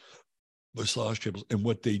tables, massage tables. And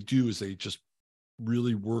what they do is they just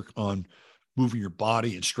really work on moving your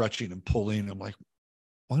body and stretching and pulling. I'm like,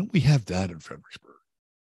 why don't we have that in Fredericksburg?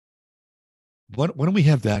 Why don't we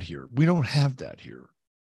have that here? We don't have that here.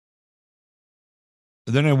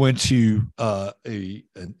 And then I went to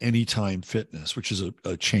an Anytime Fitness, which is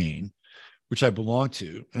a chain, which I belong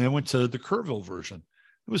to. And I went to the Kerrville version.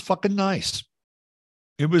 It was fucking nice.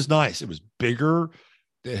 It was nice. It was bigger.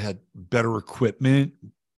 They had better equipment,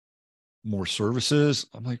 more services.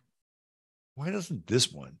 I'm like, why doesn't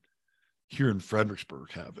this one here in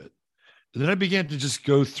Fredericksburg have it? And then I began to just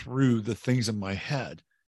go through the things in my head.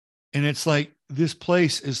 And it's like, this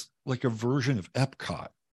place is like a version of Epcot.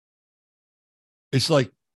 It's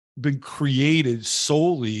like been created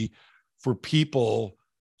solely for people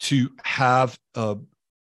to have a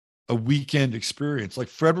weekend experience. Like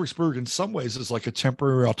Fredericksburg, in some ways, is like a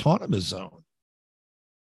temporary autonomous zone.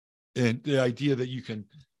 And the idea that you can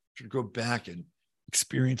go back and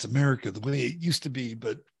experience America the way it used to be,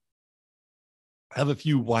 but have a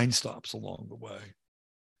few wine stops along the way.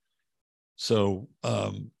 So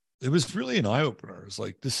it was really an eye-opener. It's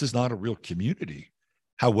like, this is not a real community.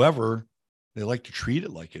 However, they like to treat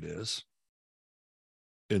it like it is.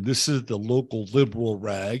 And this is the local liberal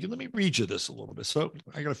rag. And let me read you this a little bit. So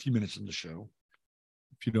I got a few minutes in the show.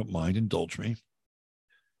 If you don't mind, indulge me.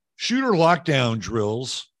 Shooter lockdown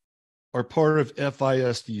drills are part of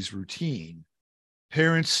FISD's routine.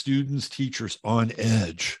 Parents, students, teachers on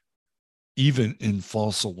edge, even in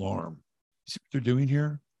false alarm. See what they're doing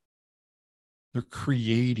here? They're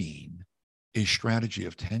creating a strategy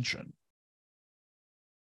of tension.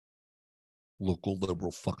 Local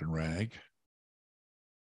liberal fucking rag.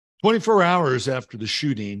 24 hours after the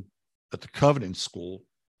shooting at the Covenant School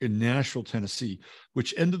in Nashville, Tennessee,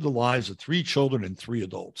 which ended the lives of 3 children and 3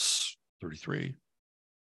 adults, 33,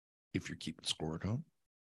 if you're keeping score at home.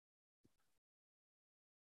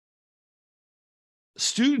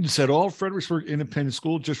 Students at all Fredericksburg Independent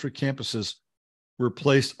School District campuses were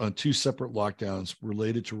placed on 2 separate lockdowns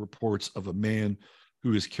related to reports of a man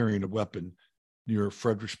who is carrying a weapon near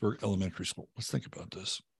Fredericksburg Elementary School. Let's think about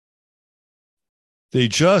this. They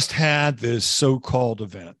just had this so-called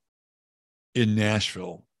event in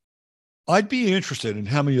Nashville. I'd be interested in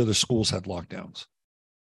how many other schools had lockdowns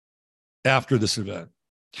after this event.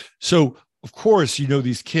 So, of course,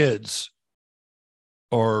 these kids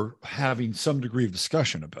are having some degree of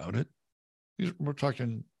discussion about it. We're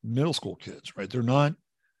talking middle school kids, right? They're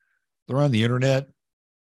on the internet.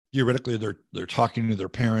 Theoretically, they're talking to their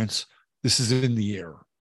parents. This is in the air.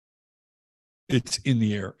 It's in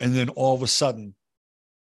the air. And then all of a sudden,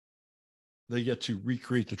 they get to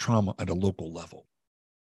recreate the trauma at a local level.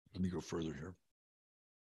 Let me go further here.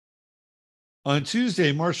 On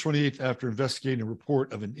Tuesday, March 28th, after investigating a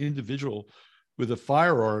report of an individual with a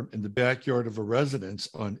firearm in the backyard of a residence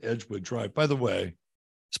on Edgewood Drive. By the way,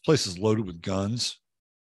 this place is loaded with guns.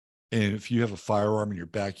 And if you have a firearm in your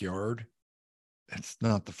backyard, it's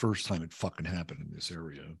not the first time it fucking happened in this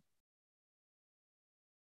area.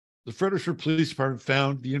 The Fredericksburg Police Department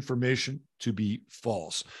found the information to be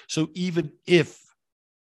false. So even if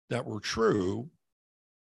that were true,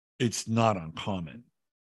 it's not uncommon.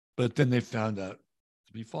 But then they found that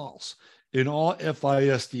to be false. And all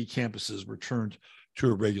FISD campuses returned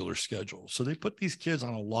to a regular schedule. So they put these kids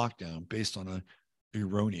on a lockdown based on an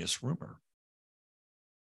erroneous rumor.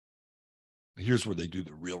 Here's where they do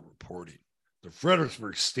the real reporting. The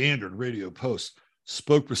Fredericksburg Standard Radio Post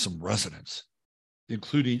spoke with some residents,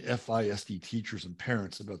 including FISD teachers and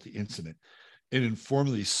parents, about the incident and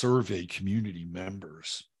informally surveyed community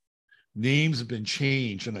members. Names have been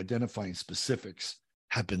changed and identifying specifics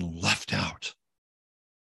have been left out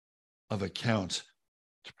of account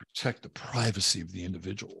to protect the privacy of the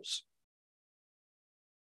individuals.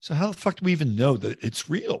 So how the fuck do we even know that it's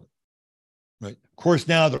real? Right. Of course,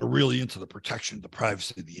 now they're really into the protection, the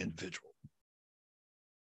privacy of the individual.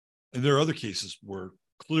 And there are other cases where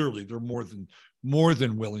clearly they're more than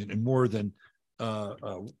willing and more than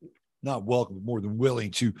not welcome, more than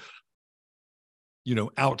willing to,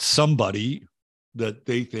 out somebody that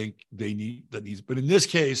they think they need, that needs. But in this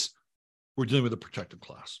case, we're dealing with a protected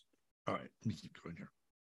class. All right, let me keep going here.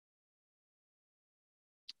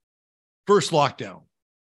 First lockdown.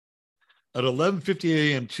 At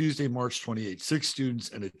 11:50 a.m. Tuesday, March 28, 6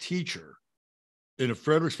 students and a teacher in a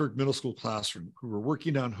Fredericksburg middle school classroom who were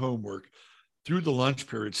working on homework through the lunch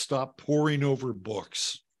period stopped poring over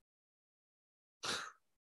books.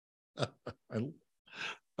 I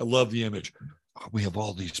love the image. Oh, we have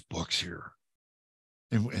all these books here,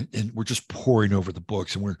 and we're just poring over the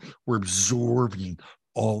books, and we're absorbing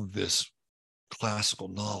all this classical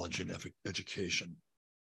knowledge and education.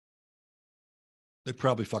 They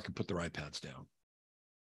probably fucking put their iPads down.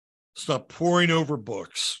 Stop poring over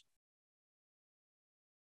books.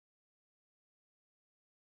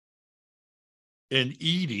 And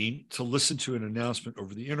eating to listen to an announcement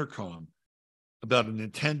over the intercom about an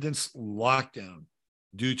attendance lockdown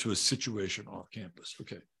due to a situation off campus.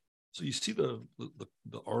 Okay, so you see the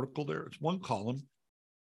article there? It's one column.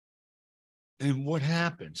 And what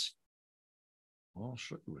happens? Well, I'll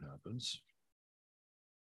show you what happens.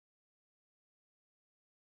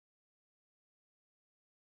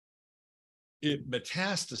 It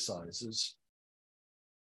metastasizes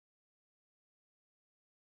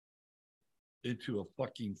into a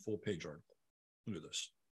fucking full page article. Look at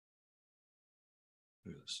this.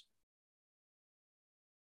 Look at this.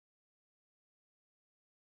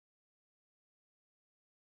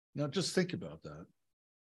 Now just think about that.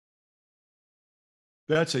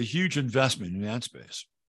 That's a huge investment in ad space,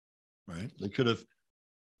 right? They could have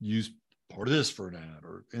used part of this for an ad,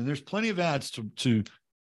 and there's plenty of ads to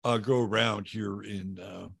go around here in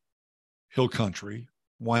hill country,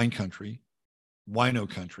 wine country, wino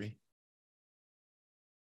country.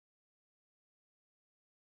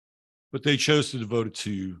 But they chose to devote it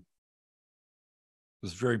to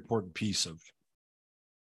this very important piece of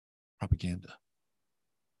propaganda.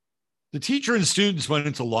 The teacher and students went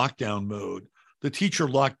into lockdown mode. The teacher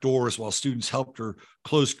locked doors while students helped her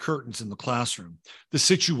close curtains in the classroom. The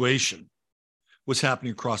situation was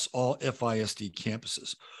happening across all FISD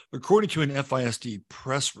campuses. According to an FISD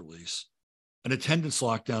press release, an attendance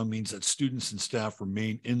lockdown means that students and staff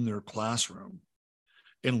remain in their classroom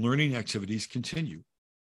and learning activities continue.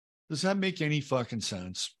 Does that make any fucking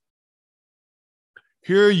sense?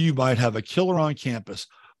 Here you might have a killer on campus.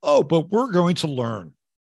 Oh, but we're going to learn.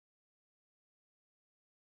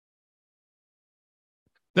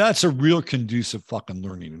 That's a real conducive fucking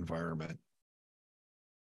learning environment.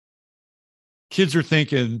 Kids are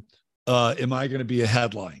thinking, am I going to be a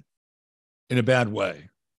headline in a bad way?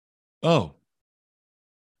 Oh,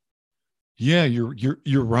 yeah, you're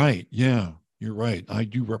right. Yeah, you're right. I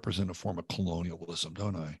do represent a form of colonialism,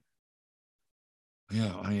 don't I?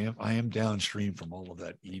 Yeah, I am downstream from all of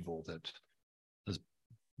that evil that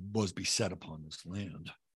was beset upon this land.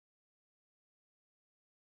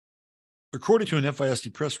 According to an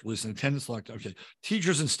FISD press release, an attendance lockdown. Okay,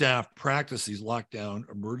 teachers and staff practice these lockdown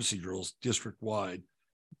emergency drills district-wide,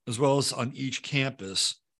 as well as on each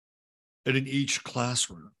campus and in each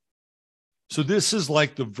classroom. So this is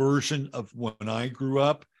like the version of when I grew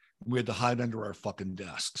up, we had to hide under our fucking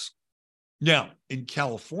desks. Now, in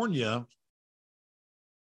California,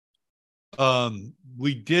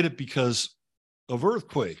 we did it because of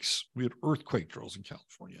earthquakes. We had earthquake drills in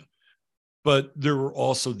California. But there were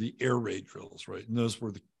also the air raid drills, right? And those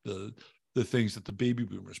were the things that the baby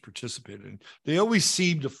boomers participated in. They always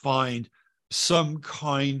seem to find some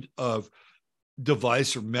kind of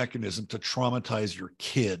device or mechanism to traumatize your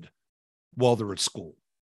kid while they're at school.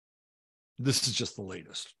 This is just the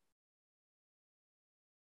latest.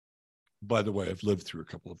 By the way, I've lived through a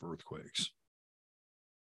couple of earthquakes,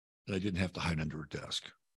 and I didn't have to hide under a desk.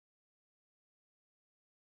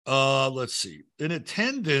 Let's see. In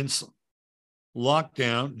attendance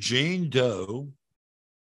lockdown, Jane Doe,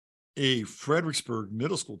 a Fredericksburg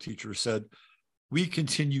middle school teacher, said, "We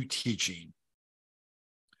continue teaching.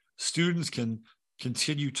 Students can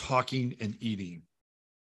continue talking and eating."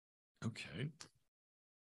 Okay.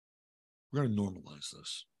 We're going to normalize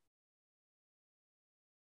this.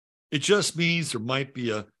 It just means there might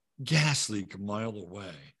be a gas leak a mile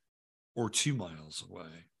away or 2 miles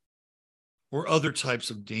away or other types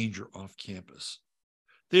of danger off campus.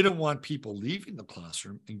 They don't want people leaving the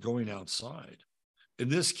classroom and going outside. In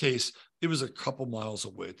this case, it was a couple miles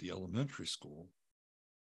away at the elementary school.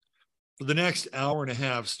 For the next hour and a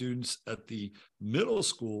half, students at the middle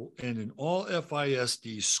school and in all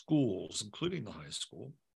FISD schools, including the high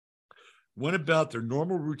school, went about their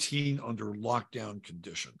normal routine under lockdown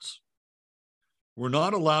conditions. We're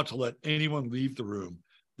not allowed to let anyone leave the room.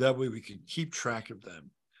 That way we can keep track of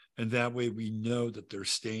them. And that way we know that they're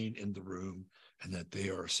staying in the room and that they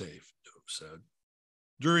are safe, Doe said.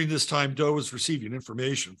 During this time, Doe was receiving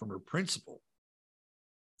information from her principal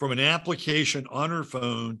from an application on her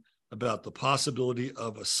phone about the possibility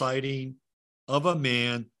of a sighting of a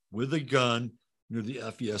man with a gun near the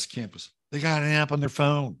FES campus. They got an app on their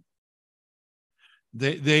phone.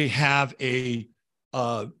 They have a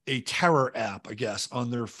terror app, I guess, on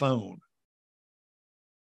their phone.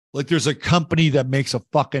 Like there's a company that makes a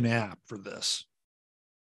fucking app for this,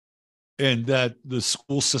 and that the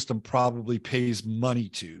school system probably pays money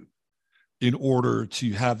to in order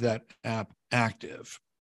to have that app active,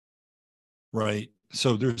 right?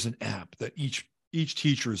 So there's an app that each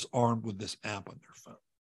teacher is armed with this app on their phone.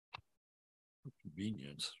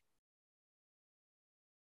 Convenience.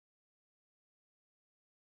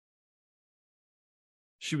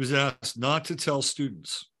 She was asked not to tell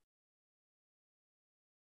students.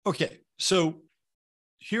 Okay, so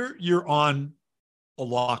here you're on a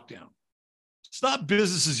lockdown. It's not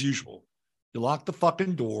business as usual. You lock the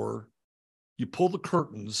fucking door, you pull the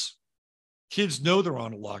curtains, kids know they're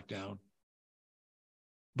on a lockdown,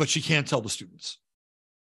 but you can't tell the students.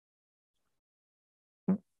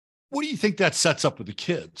 What do you think that sets up with the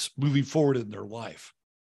kids moving forward in their life?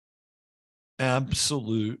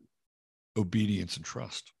 Absolute obedience and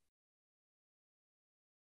trust.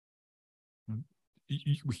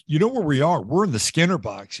 You know where we are? We're in the Skinner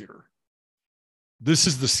box here. This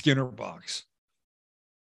is the Skinner box.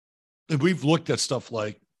 And we've looked at stuff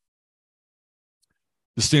like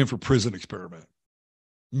the Stanford Prison Experiment,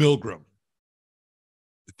 Milgram,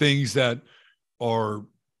 things that are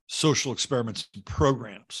social experiments and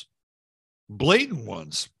programs, blatant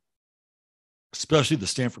ones, especially the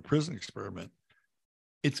Stanford Prison Experiment.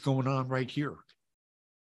 It's going on right here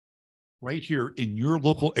in your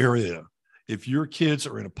local area. If your kids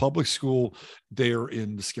are in a public school, they are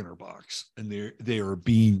in the Skinner box, and they are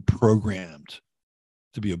being programmed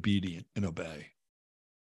to be obedient and obey.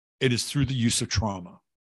 It is through the use of trauma.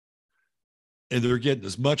 And they're getting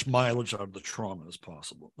as much mileage out of the trauma as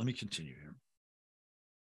possible. Let me continue here.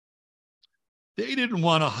 They didn't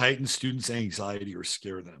want to heighten students' anxiety or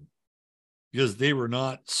scare them because they were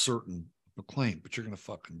not certain of the claim, but you're going to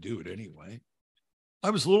fucking do it anyway. I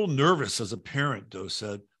was a little nervous as a parent, Doe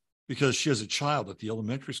said, because she has a child at the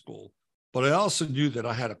elementary school, but I also knew that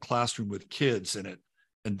I had a classroom with kids in it,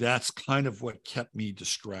 and that's kind of what kept me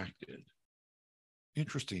distracted.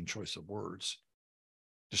 Interesting choice of words.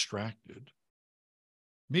 Distracted.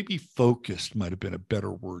 Maybe focused might have been a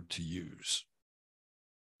better word to use.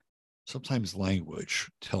 Sometimes language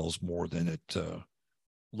tells more than it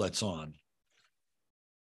lets on.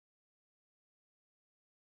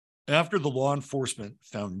 After the law enforcement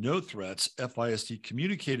found no threats, FISD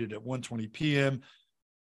communicated at 1:20 p.m.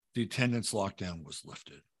 the attendance lockdown was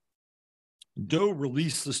lifted. Doe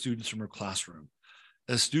released the students from her classroom.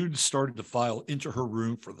 As students started to file into her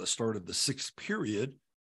room for the start of the 6th period,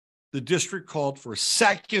 the district called for a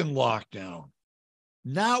second lockdown.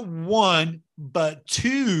 Not one, but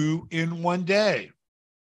 2 in one day.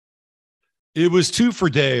 It was 2 for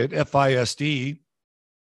day at FISD.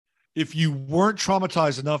 If you weren't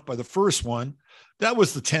traumatized enough by the first one, that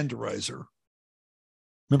was the tenderizer.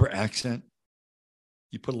 Remember accent?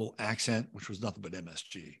 You put a little accent, which was nothing but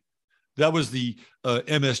MSG. That was the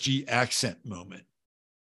MSG accent moment.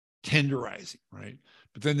 Tenderizing, right?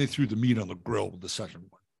 But then they threw the meat on the grill with the second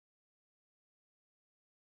one.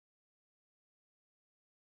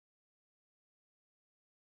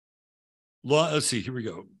 Let's see, here we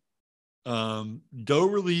go. Doe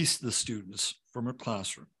released the students from her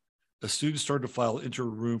classroom. As students started to file into a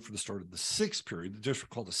room for the start of the sixth period, the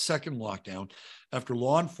district called a second lockdown after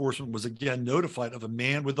law enforcement was again notified of a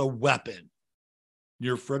man with a weapon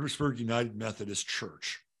near Fredericksburg United Methodist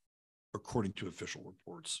Church, according to official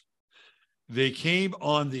reports. They came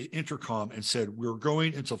on the intercom and said, we're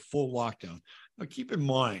going into full lockdown. Now, keep in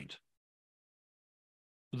mind,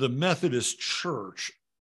 the Methodist Church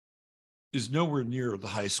is nowhere near the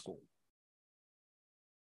high school.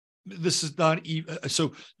 This is not even,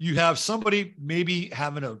 so you have somebody maybe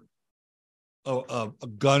having a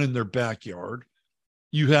gun in their backyard.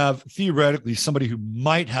 You have theoretically somebody who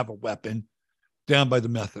might have a weapon down by the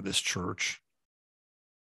Methodist Church.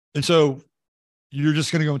 And so you're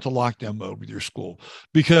just going to go into lockdown mode with your school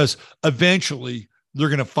because eventually they're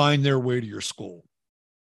going to find their way to your school.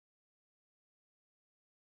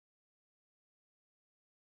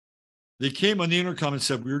 They came on the intercom and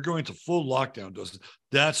said, we were going to full lockdown.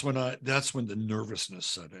 That's when the nervousness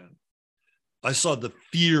set in. I saw the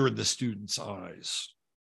fear in the students' eyes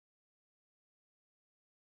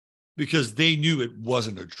because they knew it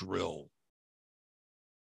wasn't a drill.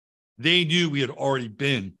 They knew we had already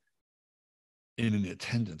been in an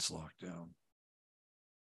attendance lockdown.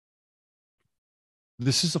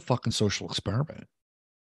 This is a fucking social experiment.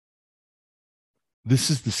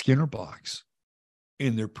 This is the Skinner box.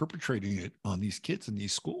 And they're perpetrating it on these kids in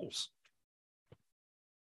these schools.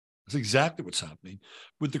 That's exactly what's happening.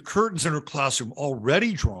 With the curtains in her classroom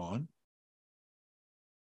already drawn,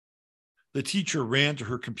 the teacher ran to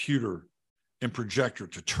her computer and projector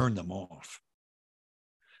to turn them off.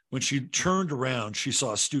 When she turned around, she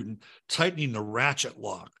saw a student tightening the ratchet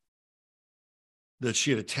lock that she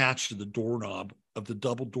had attached to the doorknob of the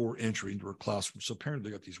double door entry into her classroom. So apparently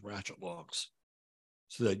they got these ratchet locks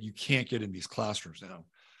so that you can't get in these classrooms now.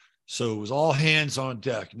 So it was all hands on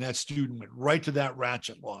deck, and that student went right to that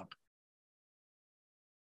ratchet lock.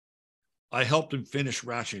 I helped him finish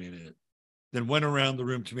ratcheting it, then went around the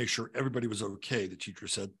room to make sure everybody was okay, the teacher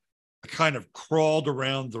said. I kind of crawled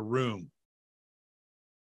around the room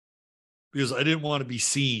because I didn't want to be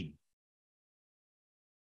seen,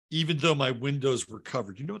 even though my windows were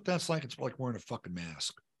covered. You know what that's like? It's like wearing a fucking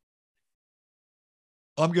mask.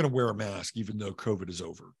 I'm going to wear a mask even though COVID is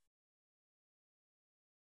over.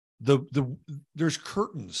 There's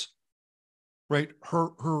curtains, right?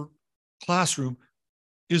 Her classroom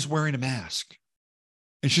is wearing a mask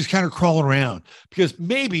and she's kind of crawling around because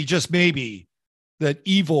maybe, just maybe, that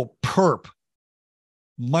evil perp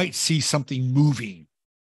might see something moving,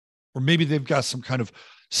 or maybe they've got some kind of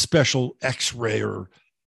special X-ray or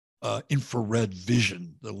infrared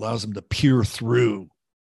vision that allows them to peer through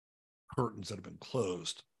curtains that have been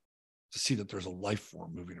closed to see that there's a life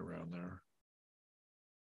form moving around there.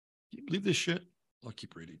 Can you believe this shit? I'll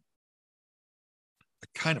keep reading. I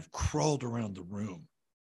kind of crawled around the room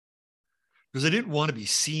because I didn't want to be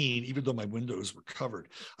seen, even though my windows were covered.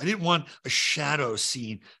 I didn't want a shadow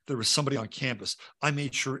seen. There was somebody on campus. I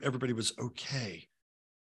made sure everybody was okay.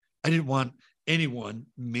 I didn't want anyone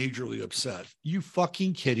majorly upset. You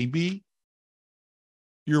fucking kidding me?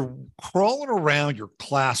 You're crawling around your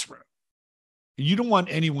classroom. You don't want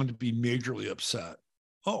anyone to be majorly upset.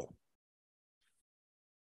 Oh,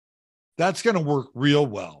 that's going to work real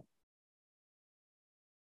well.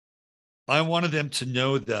 I wanted them to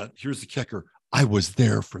know that, here's the kicker, I was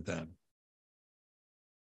there for them.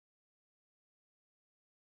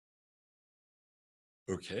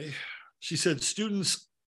 Okay. She said students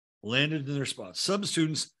landed in their spots. Some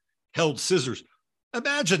students held scissors.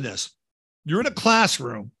 Imagine this. You're in a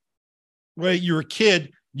classroom, right? You're a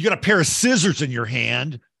kid. You got a pair of scissors in your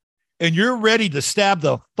hand, and you're ready to stab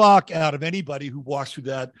the fuck out of anybody who walks through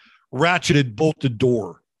that ratcheted, bolted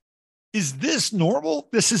door. Is this normal?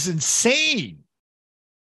 This is insane.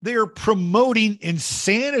 They are promoting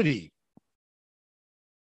insanity.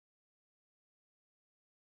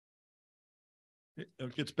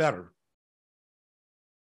 It gets better.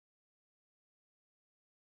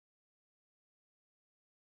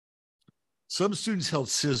 Some students held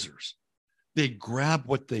scissors. They grab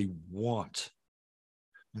what they want.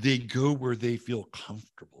 They go where they feel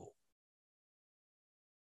comfortable.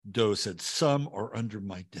 Doe said, some are under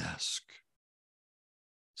my desk.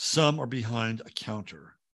 Some are behind a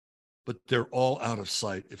counter, but they're all out of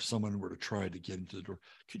sight if someone were to try to get into the door.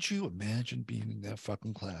 Could you imagine being in that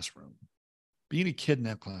fucking classroom? Being a kid in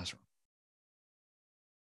that classroom?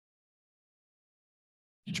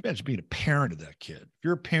 Could you imagine being a parent of that kid? If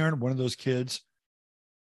you're a parent of one of those kids,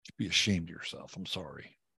 you'd be ashamed of yourself. I'm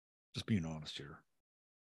sorry. Just being honest here.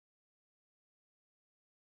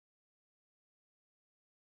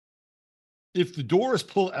 If the door is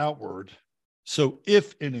pulled outward, so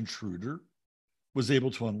if an intruder was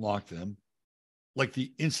able to unlock them, like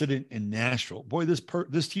the incident in Nashville. Boy,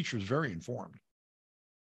 this teacher is very informed.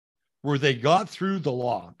 Where they got through the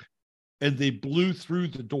lock and they blew through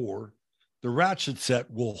the door, the ratchet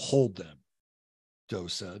set will hold them, Doe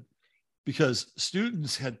said, because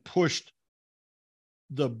students had pushed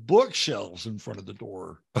the bookshelves in front of the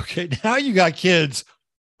door. Okay, now you got kids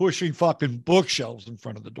pushing fucking bookshelves in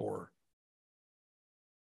front of the door.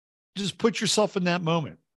 Just put yourself in that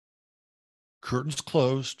moment. Curtains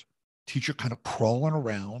closed, teacher kind of crawling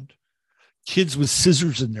around, kids with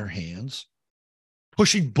scissors in their hands,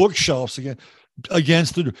 pushing bookshelves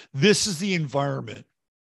against the door. This is the environment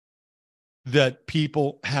that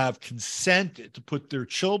people have consented to put their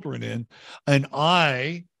children in. And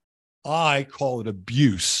I call it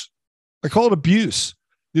abuse. I call it abuse.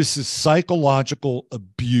 This is psychological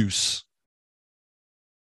abuse.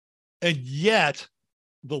 And yet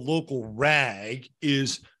the local rag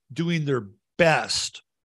is doing their best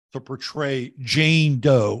to portray Jane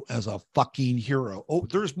Doe as a fucking hero. Oh,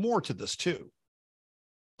 there's more to this too.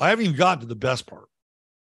 I haven't even gotten to the best part.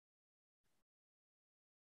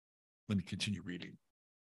 Let me continue reading.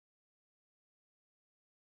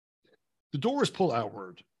 The door is pulled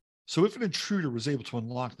outward. So if an intruder was able to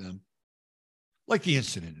unlock them, like the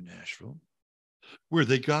incident in Nashville, where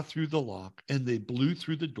they got through the lock and they blew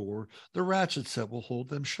through the door, the ratchet set will hold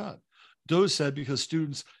them shut. Doe said because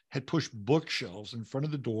students had pushed bookshelves in front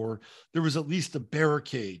of the door, there was at least a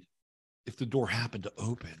barricade if the door happened to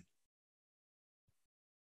open.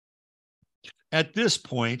 At this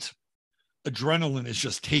point, adrenaline is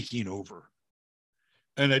just taking over.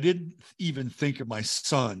 And I didn't even think of my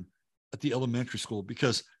son at the elementary school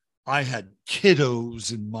because I had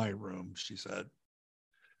kiddos in my room, she said.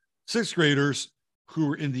 Sixth graders who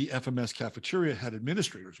were in the FMS cafeteria had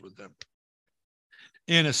administrators with them.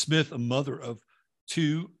 Anna Smith, a mother of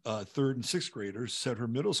two third and sixth graders, said her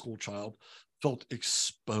middle school child felt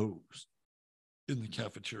exposed in the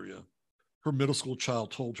cafeteria. Her middle school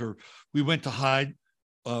child told her, "We went to hide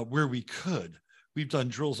where we could. We've done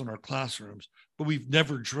drills in our classrooms, but we've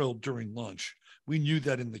never drilled during lunch. We knew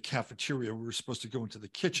that in the cafeteria, we were supposed to go into the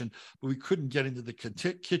kitchen, but we couldn't get into the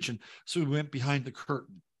kitchen, so we went behind the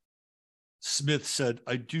curtain." Smith said,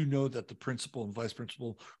 "I do know that the principal and vice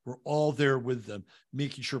principal were all there with them,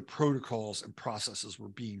 making sure protocols and processes were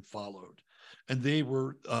being followed. And they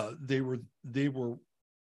were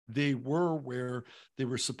where they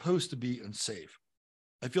were supposed to be and safe.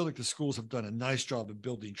 I feel like the schools have done a nice job of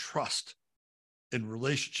building trust and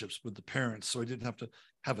relationships with the parents, so I didn't have to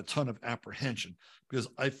have a ton of apprehension because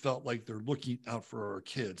I felt like they're looking out for our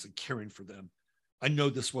kids and caring for them. I know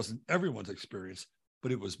this wasn't everyone's experience,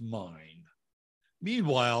 but it was mine."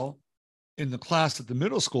 Meanwhile, in the class at the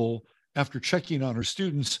middle school, after checking on her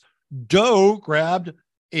students, Doe grabbed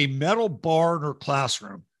a metal bar in her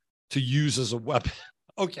classroom to use as a weapon.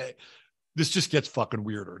 Okay, this just gets fucking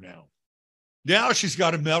weirder now. Now she's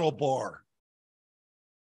got a metal bar,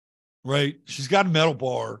 right? She's got a metal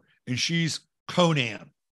bar and she's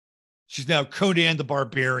Conan. She's now Conan the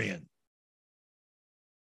Barbarian.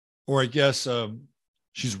 Or I guess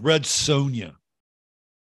she's Red Sonja.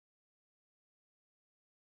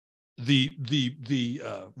 The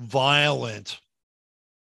violent,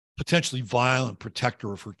 potentially violent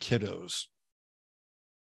protector of her kiddos.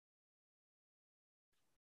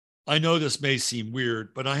 I know this may seem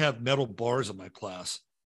weird, but I have metal bars in my class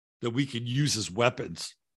that we can use as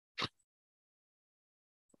weapons.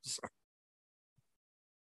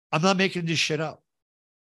 I'm not making this shit up.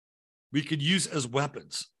 We could use as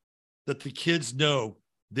weapons that the kids know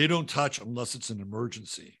they don't touch unless it's an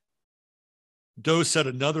emergency. Doe said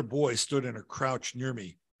another boy stood in a crouch near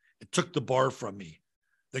me and took the bar from me,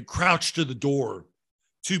 then crouched to the door.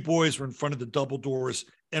 Two boys were in front of the double doors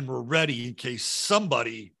and were ready in case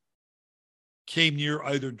somebody came near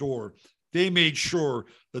either door. They made sure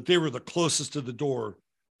that they were the closest to the door.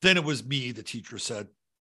 Then it was me, the teacher said.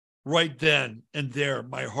 Right then and there,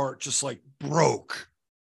 my heart just like broke.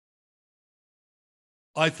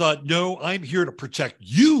 I thought, no, I'm here to protect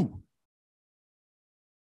you.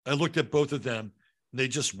 I looked at both of them and they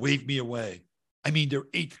just waved me away. I mean, they're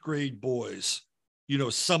 8th grade boys,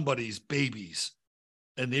 somebody's babies,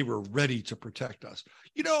 and they were ready to protect us.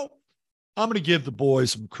 I'm going to give the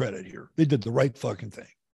boys some credit here. They did the right fucking thing.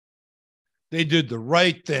 They did the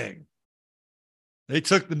right thing. They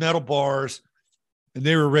took the metal bars and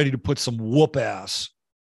they were ready to put some whoop ass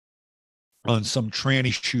on some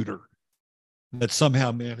tranny shooter that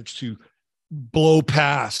somehow managed to blow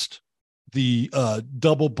past the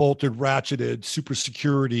double bolted, ratcheted, super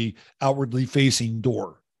security, outwardly facing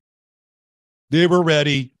door. They were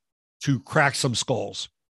ready to crack some skulls.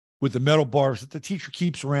 with the metal bars that the teacher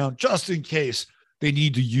keeps around just in case they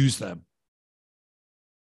need to use them.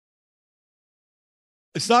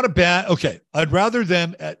 It's not a bad, okay, I'd rather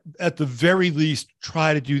them at the very least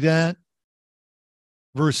try to do that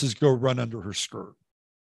versus go run under her skirt.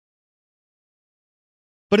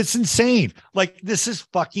 But it's insane. Like, this is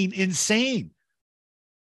fucking insane.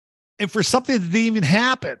 And for something that didn't even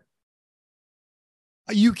happen,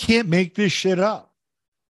 you can't make this shit up.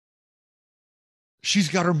 She's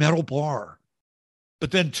got her metal bar,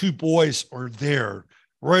 but then two boys are there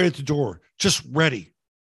right at the door, just ready.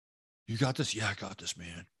 You got this? Yeah, I got this,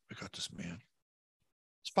 man. I got this, man.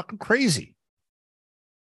 It's fucking crazy.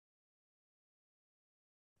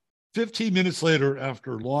 15 minutes later,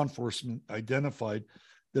 after law enforcement identified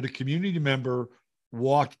that a community member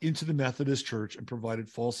walked into the Methodist church and provided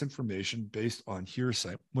false information based on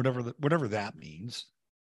hearsay, whatever that means,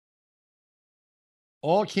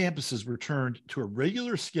 all campuses returned to a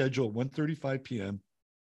regular schedule at 1:35 p.m.,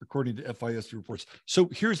 according to FISD reports. So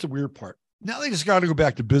here's the weird part. Now they just got to go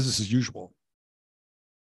back to business as usual.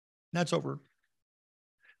 That's over.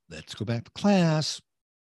 Let's go back to class.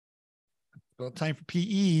 Well, time for PE.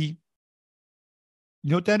 You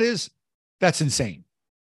know what that is? That's insane.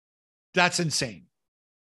 That's insane.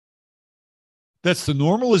 That's the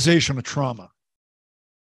normalization of trauma.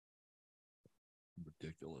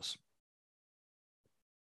 Ridiculous.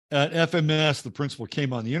 At FMS, the principal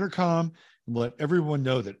came on the intercom and let everyone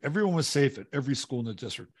know that everyone was safe at every school in the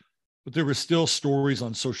district. But there were still stories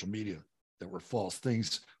on social media that were false.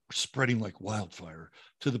 Things were spreading like wildfire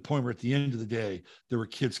to the point where at the end of the day, there were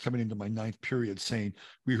kids coming into my 9th period saying,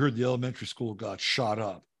 we heard the elementary school got shot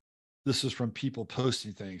up. This is from people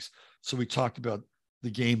posting things. So we talked about the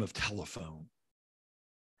game of telephone.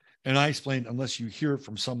 And I explained, unless you hear it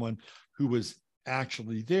from someone who was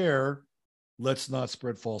actually there, let's not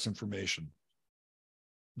spread false information.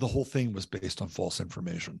 The whole thing was based on false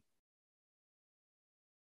information.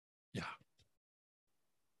 Yeah.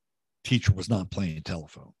 Teacher was not playing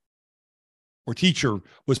telephone. Or teacher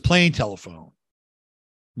was playing telephone,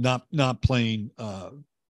 not playing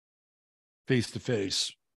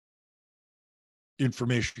face-to-face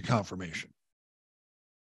information confirmation.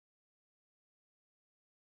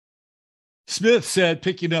 Smith said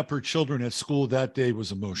picking up her children at school that day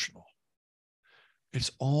was emotional.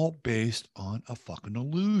 It's all based on a fucking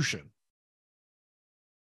illusion.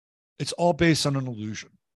 It's all based on an illusion.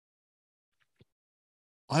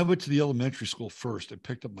 I went to the elementary school first and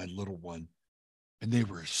picked up my little one, and they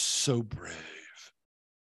were so brave.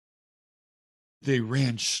 They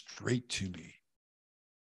ran straight to me.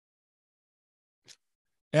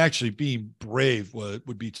 Actually, being brave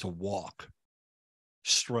would be to walk,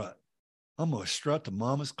 strut. I'm going to strut to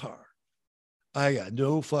mama's car. I got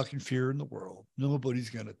no fucking fear in the world. Nobody's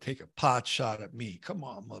going to take a pot shot at me. Come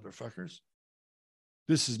on, motherfuckers.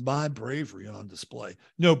 This is my bravery on display.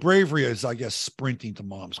 No, bravery is, I guess, sprinting to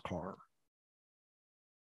mom's car.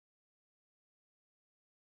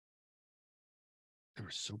 They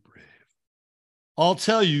were so brave. I'll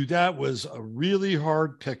tell you, that was a really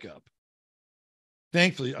hard pickup.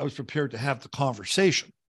 Thankfully, I was prepared to have the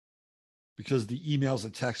conversation because the emails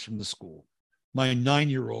and texts from the school. My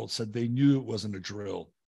 9-year-old said they knew it wasn't a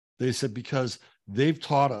drill. They said because they've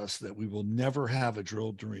taught us that we will never have a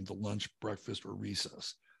drill during the lunch, breakfast, or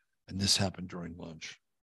recess. And this happened during lunch.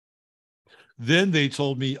 Then they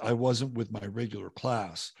told me I wasn't with my regular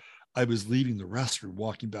class. I was leaving the restroom,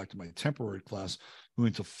 walking back to my temporary class, who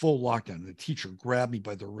went into full lockdown. And the teacher grabbed me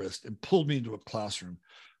by the wrist and pulled me into a classroom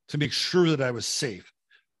to make sure that I was safe.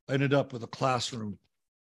 I ended up with a classroom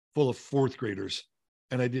full of 4th graders,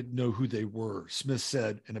 and I didn't know who they were. Smith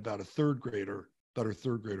said, and about her third grader,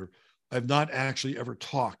 I've not actually ever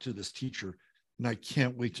talked to this teacher, and I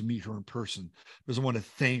can't wait to meet her in person because I want to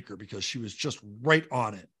thank her because she was just right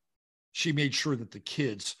on it. She made sure that the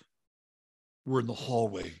kids were in the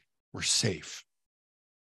hallway were safe.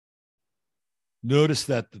 Notice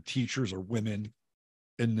that the teachers are women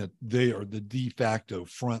and that they are the de facto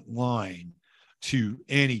front line to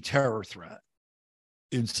any terror threat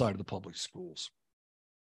inside of the public schools.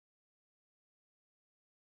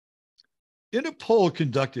 In a poll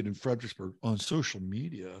conducted in Fredericksburg on social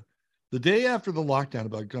media, the day after the lockdown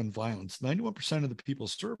about gun violence, 91% of the people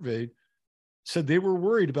surveyed said they were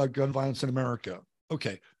worried about gun violence in America.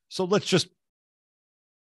 Okay, so let's just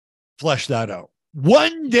flesh that out.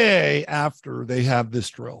 One day after they have this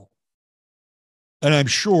drill, and I'm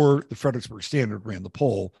sure the Fredericksburg Standard ran the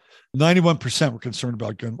poll, 91% were concerned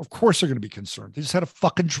about gun. Of course they're going to be concerned. They just had a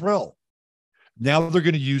fucking drill. Now they're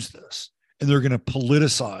going to use this, and they're going to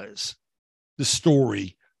politicize the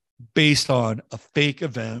story based on a fake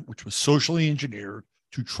event, which was socially engineered,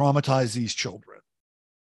 to traumatize these children.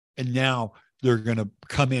 And now they're going to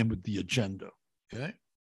come in with the agenda. Okay.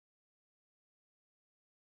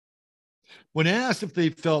 When asked if they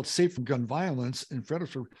felt safe from gun violence in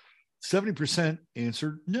Fredericksburg, 70%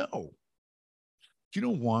 answered no. Do you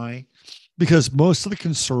know why? Because most of the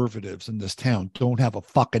conservatives in this town don't have a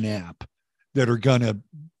fucking app that are going to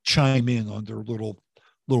chime in on their little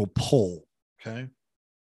poll. Okay.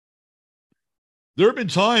 There have been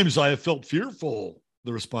times I have felt fearful,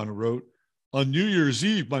 the respondent wrote. On New Year's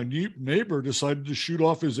Eve, my neighbor decided to shoot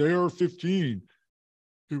off his AR-15.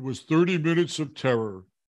 It was 30 minutes of terror.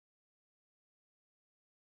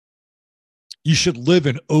 You should live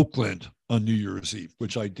in Oakland on New Year's Eve,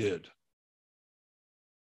 which I did.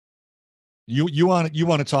 You want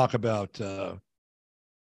to talk about? I'm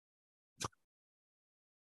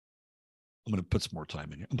going to put some more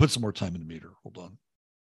time in here. Put some more time in the meter. Hold on.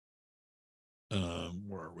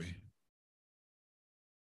 Where are we?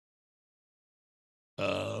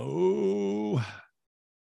 Let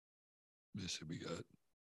me see what we got.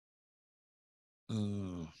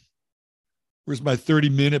 Where's my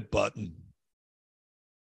 30-minute button?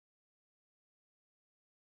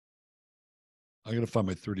 I got to find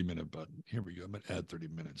my 30-minute button. Here we go. I'm going to add 30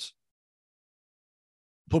 minutes.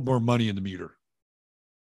 Put more money in the meter.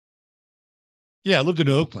 Yeah, I lived in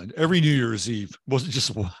Oakland. Every New Year's Eve wasn't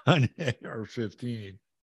just one AR-15.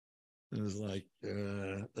 It was like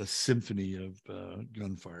a symphony of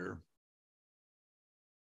gunfire.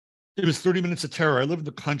 It was 30 minutes of terror. I live in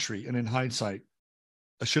the country, and in hindsight,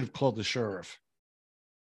 I should have called the sheriff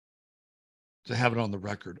to have it on the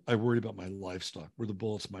record. I worried about my livestock, where the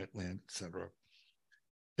bullets might land, etc.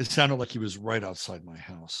 It sounded like he was right outside my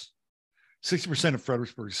house. 60% of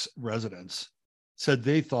Fredericksburg's residents said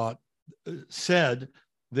they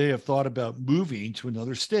have thought about moving to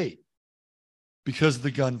another state because of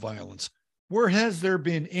the gun violence. Where has there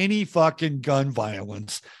been any fucking gun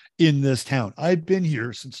violence in this town? I've been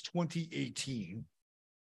here since 2018,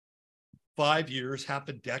 5 years, half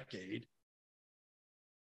a decade.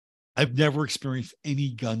 I've never experienced any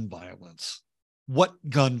gun violence. What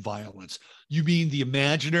gun violence? You mean the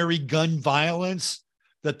imaginary gun violence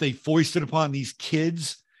that they foisted upon these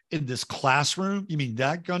kids in this classroom? You mean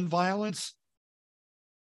that gun violence?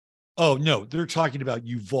 Oh, no, they're talking about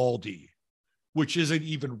Uvalde, which isn't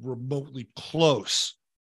even remotely close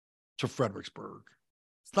to Fredericksburg.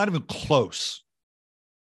 It's not even close.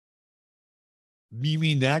 You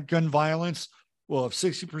mean that gun violence? Well, if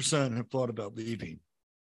 60% have thought about leaving,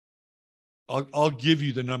 I'll give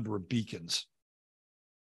you the number of beacons.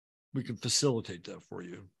 We can facilitate that for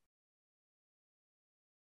you.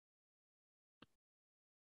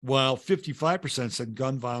 While 55% said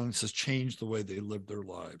gun violence has changed the way they live their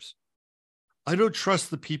lives. I don't trust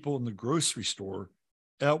the people in the grocery store,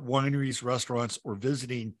 at wineries, restaurants, or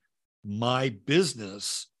visiting my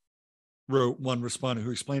business, wrote one respondent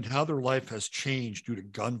who explained how their life has changed due to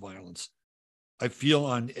gun violence. I feel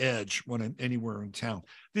on edge when I'm anywhere in town.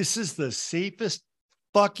 This is the safest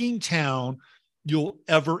fucking town you'll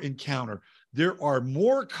ever encounter. There are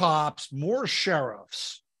more cops, more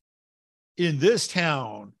sheriffs in this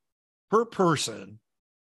town per person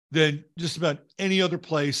than just about any other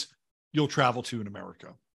place you'll travel to in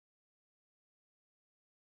America.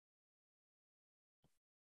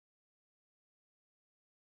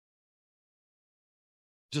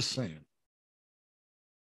 Just saying.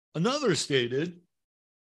 Another stated,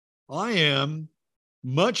 I am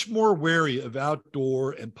much more wary of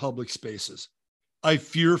outdoor and public spaces. I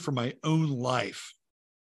fear for my own life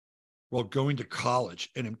while going to college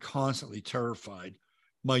and am constantly terrified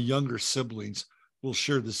my younger siblings will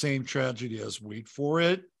share the same tragedy as, wait for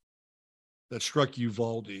it, that struck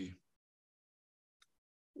Uvalde.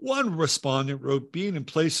 One respondent wrote, being in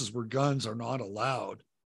places where guns are not allowed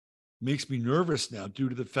makes me nervous now due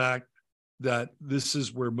to the fact that this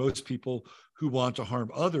is where most people who want to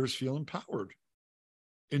harm others feel empowered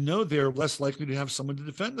and know they're less likely to have someone to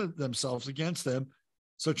defend themselves against them,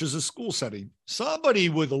 such as a school setting. Somebody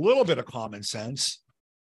with a little bit of common sense,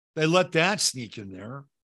 they let that sneak in there.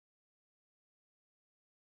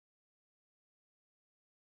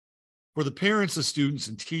 For the parents of students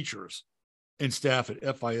and teachers and staff at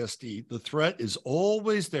FISD, the threat is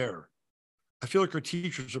always there. I feel like our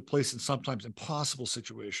teachers are placed in sometimes impossible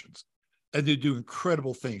situations, and they do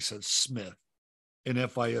incredible things, said Smith, an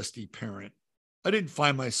FISD parent. I didn't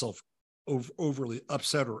find myself overly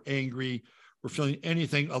upset or angry or feeling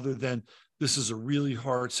anything other than this is a really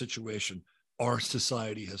hard situation our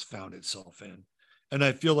society has found itself in. And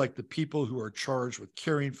I feel like the people who are charged with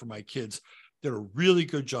caring for my kids did a really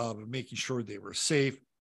good job of making sure they were safe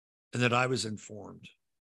and that I was informed.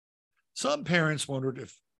 Some parents wondered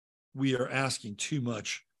if we are asking too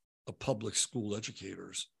much of public school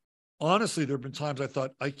educators. Honestly, there have been times I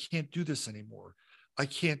thought, I can't do this anymore. I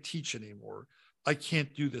can't teach anymore. I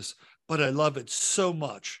can't do this, but I love it so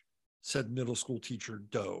much, said middle school teacher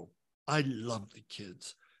Doe. I love the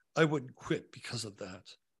kids. I wouldn't quit because of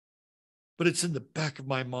that. But it's in the back of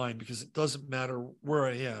my mind because it doesn't matter where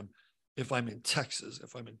I am. If I'm in Texas,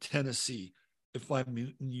 if I'm in Tennessee, if I'm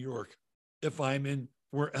in New York, if I'm in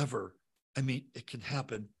wherever, I mean, it can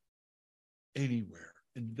happen anywhere.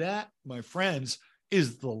 And that, my friends,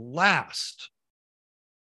 is the last.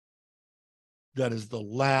 That is the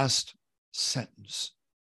last sentence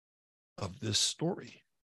of this story,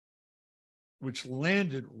 which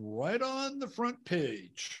landed right on the front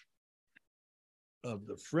page of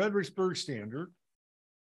the Fredericksburg Standard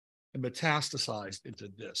and metastasized into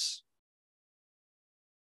this.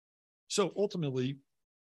 So ultimately,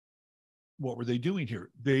 what were they doing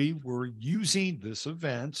here? They were using this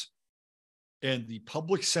event and the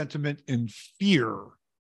public sentiment and fear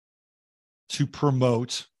to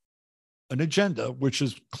promote an agenda, which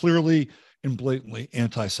is clearly and blatantly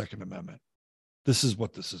anti-Second Amendment. This is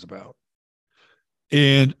what this is about.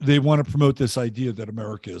 And they want to promote this idea that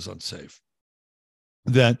America is unsafe,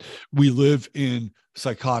 that we live in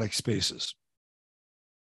psychotic spaces,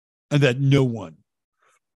 and that no one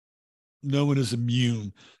is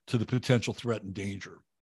immune to the potential threat and danger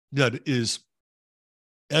that is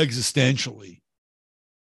existentially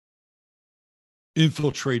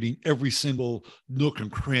infiltrating every single nook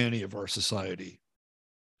and cranny of our society.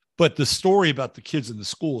 But the story about the kids in the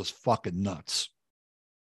school is fucking nuts.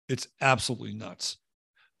 It's absolutely nuts.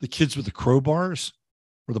 The kids with the crowbars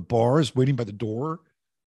or the bars waiting by the door,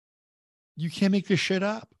 you can't make this shit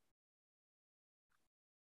up.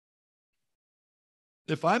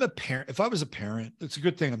 If I'm a parent, if I was a parent, it's a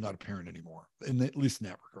good thing I'm not a parent anymore, at least in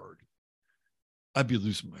that regard. I'd be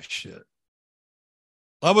losing my shit.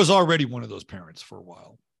 I was already one of those parents for a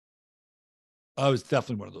while. I was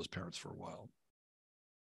definitely one of those parents for a while.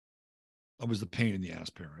 I was the pain in the ass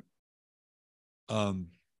parent.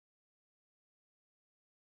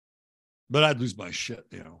 But I'd lose my shit,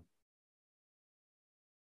 you know.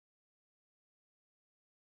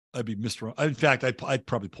 I'd be Mr. In fact, I'd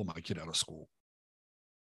probably pull my kid out of school.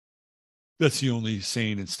 That's the only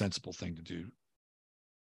sane and sensible thing to do.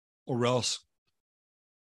 Or else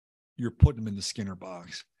you're putting them in the Skinner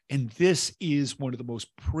box. And this is one of the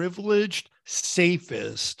most privileged,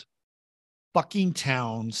 safest fucking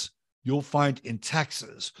towns you'll find in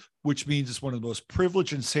Texas, which means it's one of the most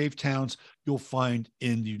privileged and safe towns you'll find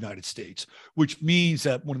in the United States, which means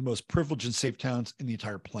that one of the most privileged and safe towns in the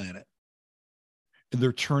entire planet. And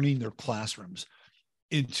they're turning their classrooms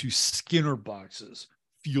into Skinner boxes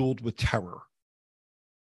fueled with terror.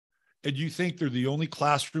 And you think they're the only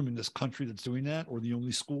classroom in this country that's doing that, or the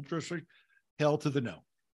only school district? Hell to the no.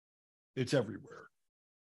 It's everywhere.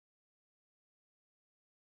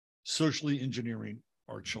 Socially engineering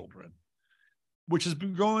our children, which has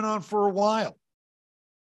been going on for a while.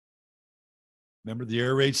 Remember the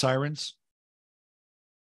air raid sirens?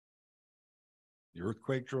 The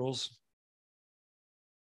earthquake drills?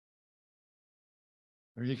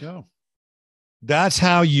 There you go. That's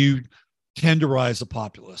how you tenderize a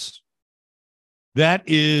populace. That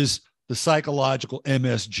is the psychological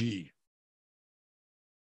MSG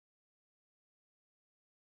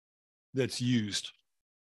that's used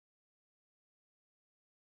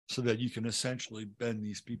so that you can essentially bend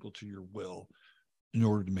these people to your will in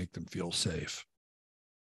order to make them feel safe.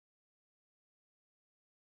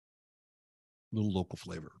 A little local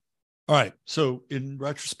flavor. All right. So in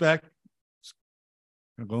retrospect,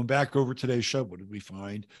 going back over today's show, what did we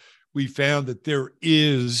find? We found that there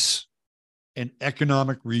is an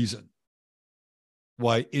economic reason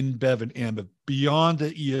why InBev and AmBev, beyond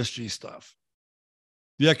the ESG stuff,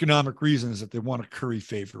 the economic reason is that they want to curry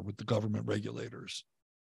favor with the government regulators.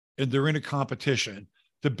 And they're in a competition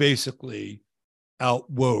to basically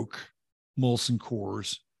outwoke Molson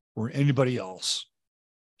Coors or anybody else,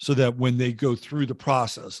 so that when they go through the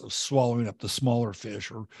process of swallowing up the smaller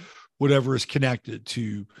fish or whatever is connected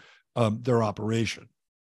to their operation,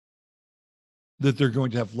 that they're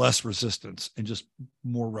going to have less resistance and just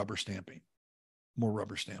more rubber stamping.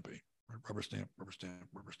 Rubber stamp.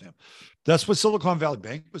 That's what Silicon Valley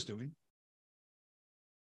Bank was doing.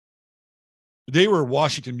 They were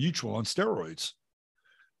Washington Mutual on steroids,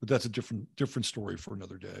 but that's a different story for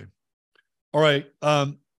another day. All right.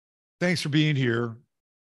 Thanks for being here.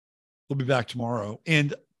 We'll be back tomorrow.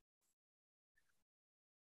 And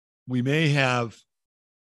we may have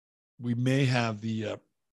the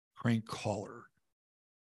prank caller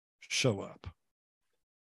show up.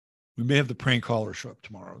 We may have the prank caller show up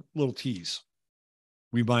tomorrow. Little tease.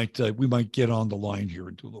 We might get on the line here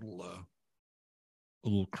and do a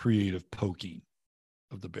little creative poking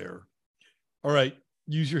of the bear. All right.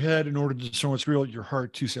 Use your head in order to discern what's real, your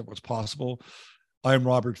heart to say what's possible. I'm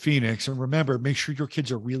Robert Phoenix. And remember, make sure your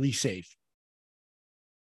kids are really safe.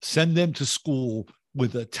 Send them to school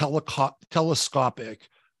with a telescopic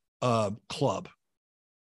club.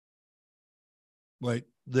 Right?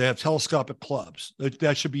 They have telescopic clubs.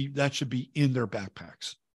 That should be in their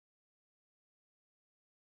backpacks.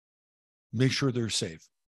 Make sure they're safe.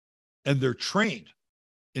 And they're trained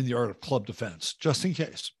in the art of club defense, just in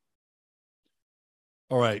case.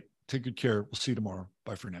 All right. Take good care. We'll see you tomorrow.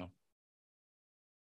 Bye for now.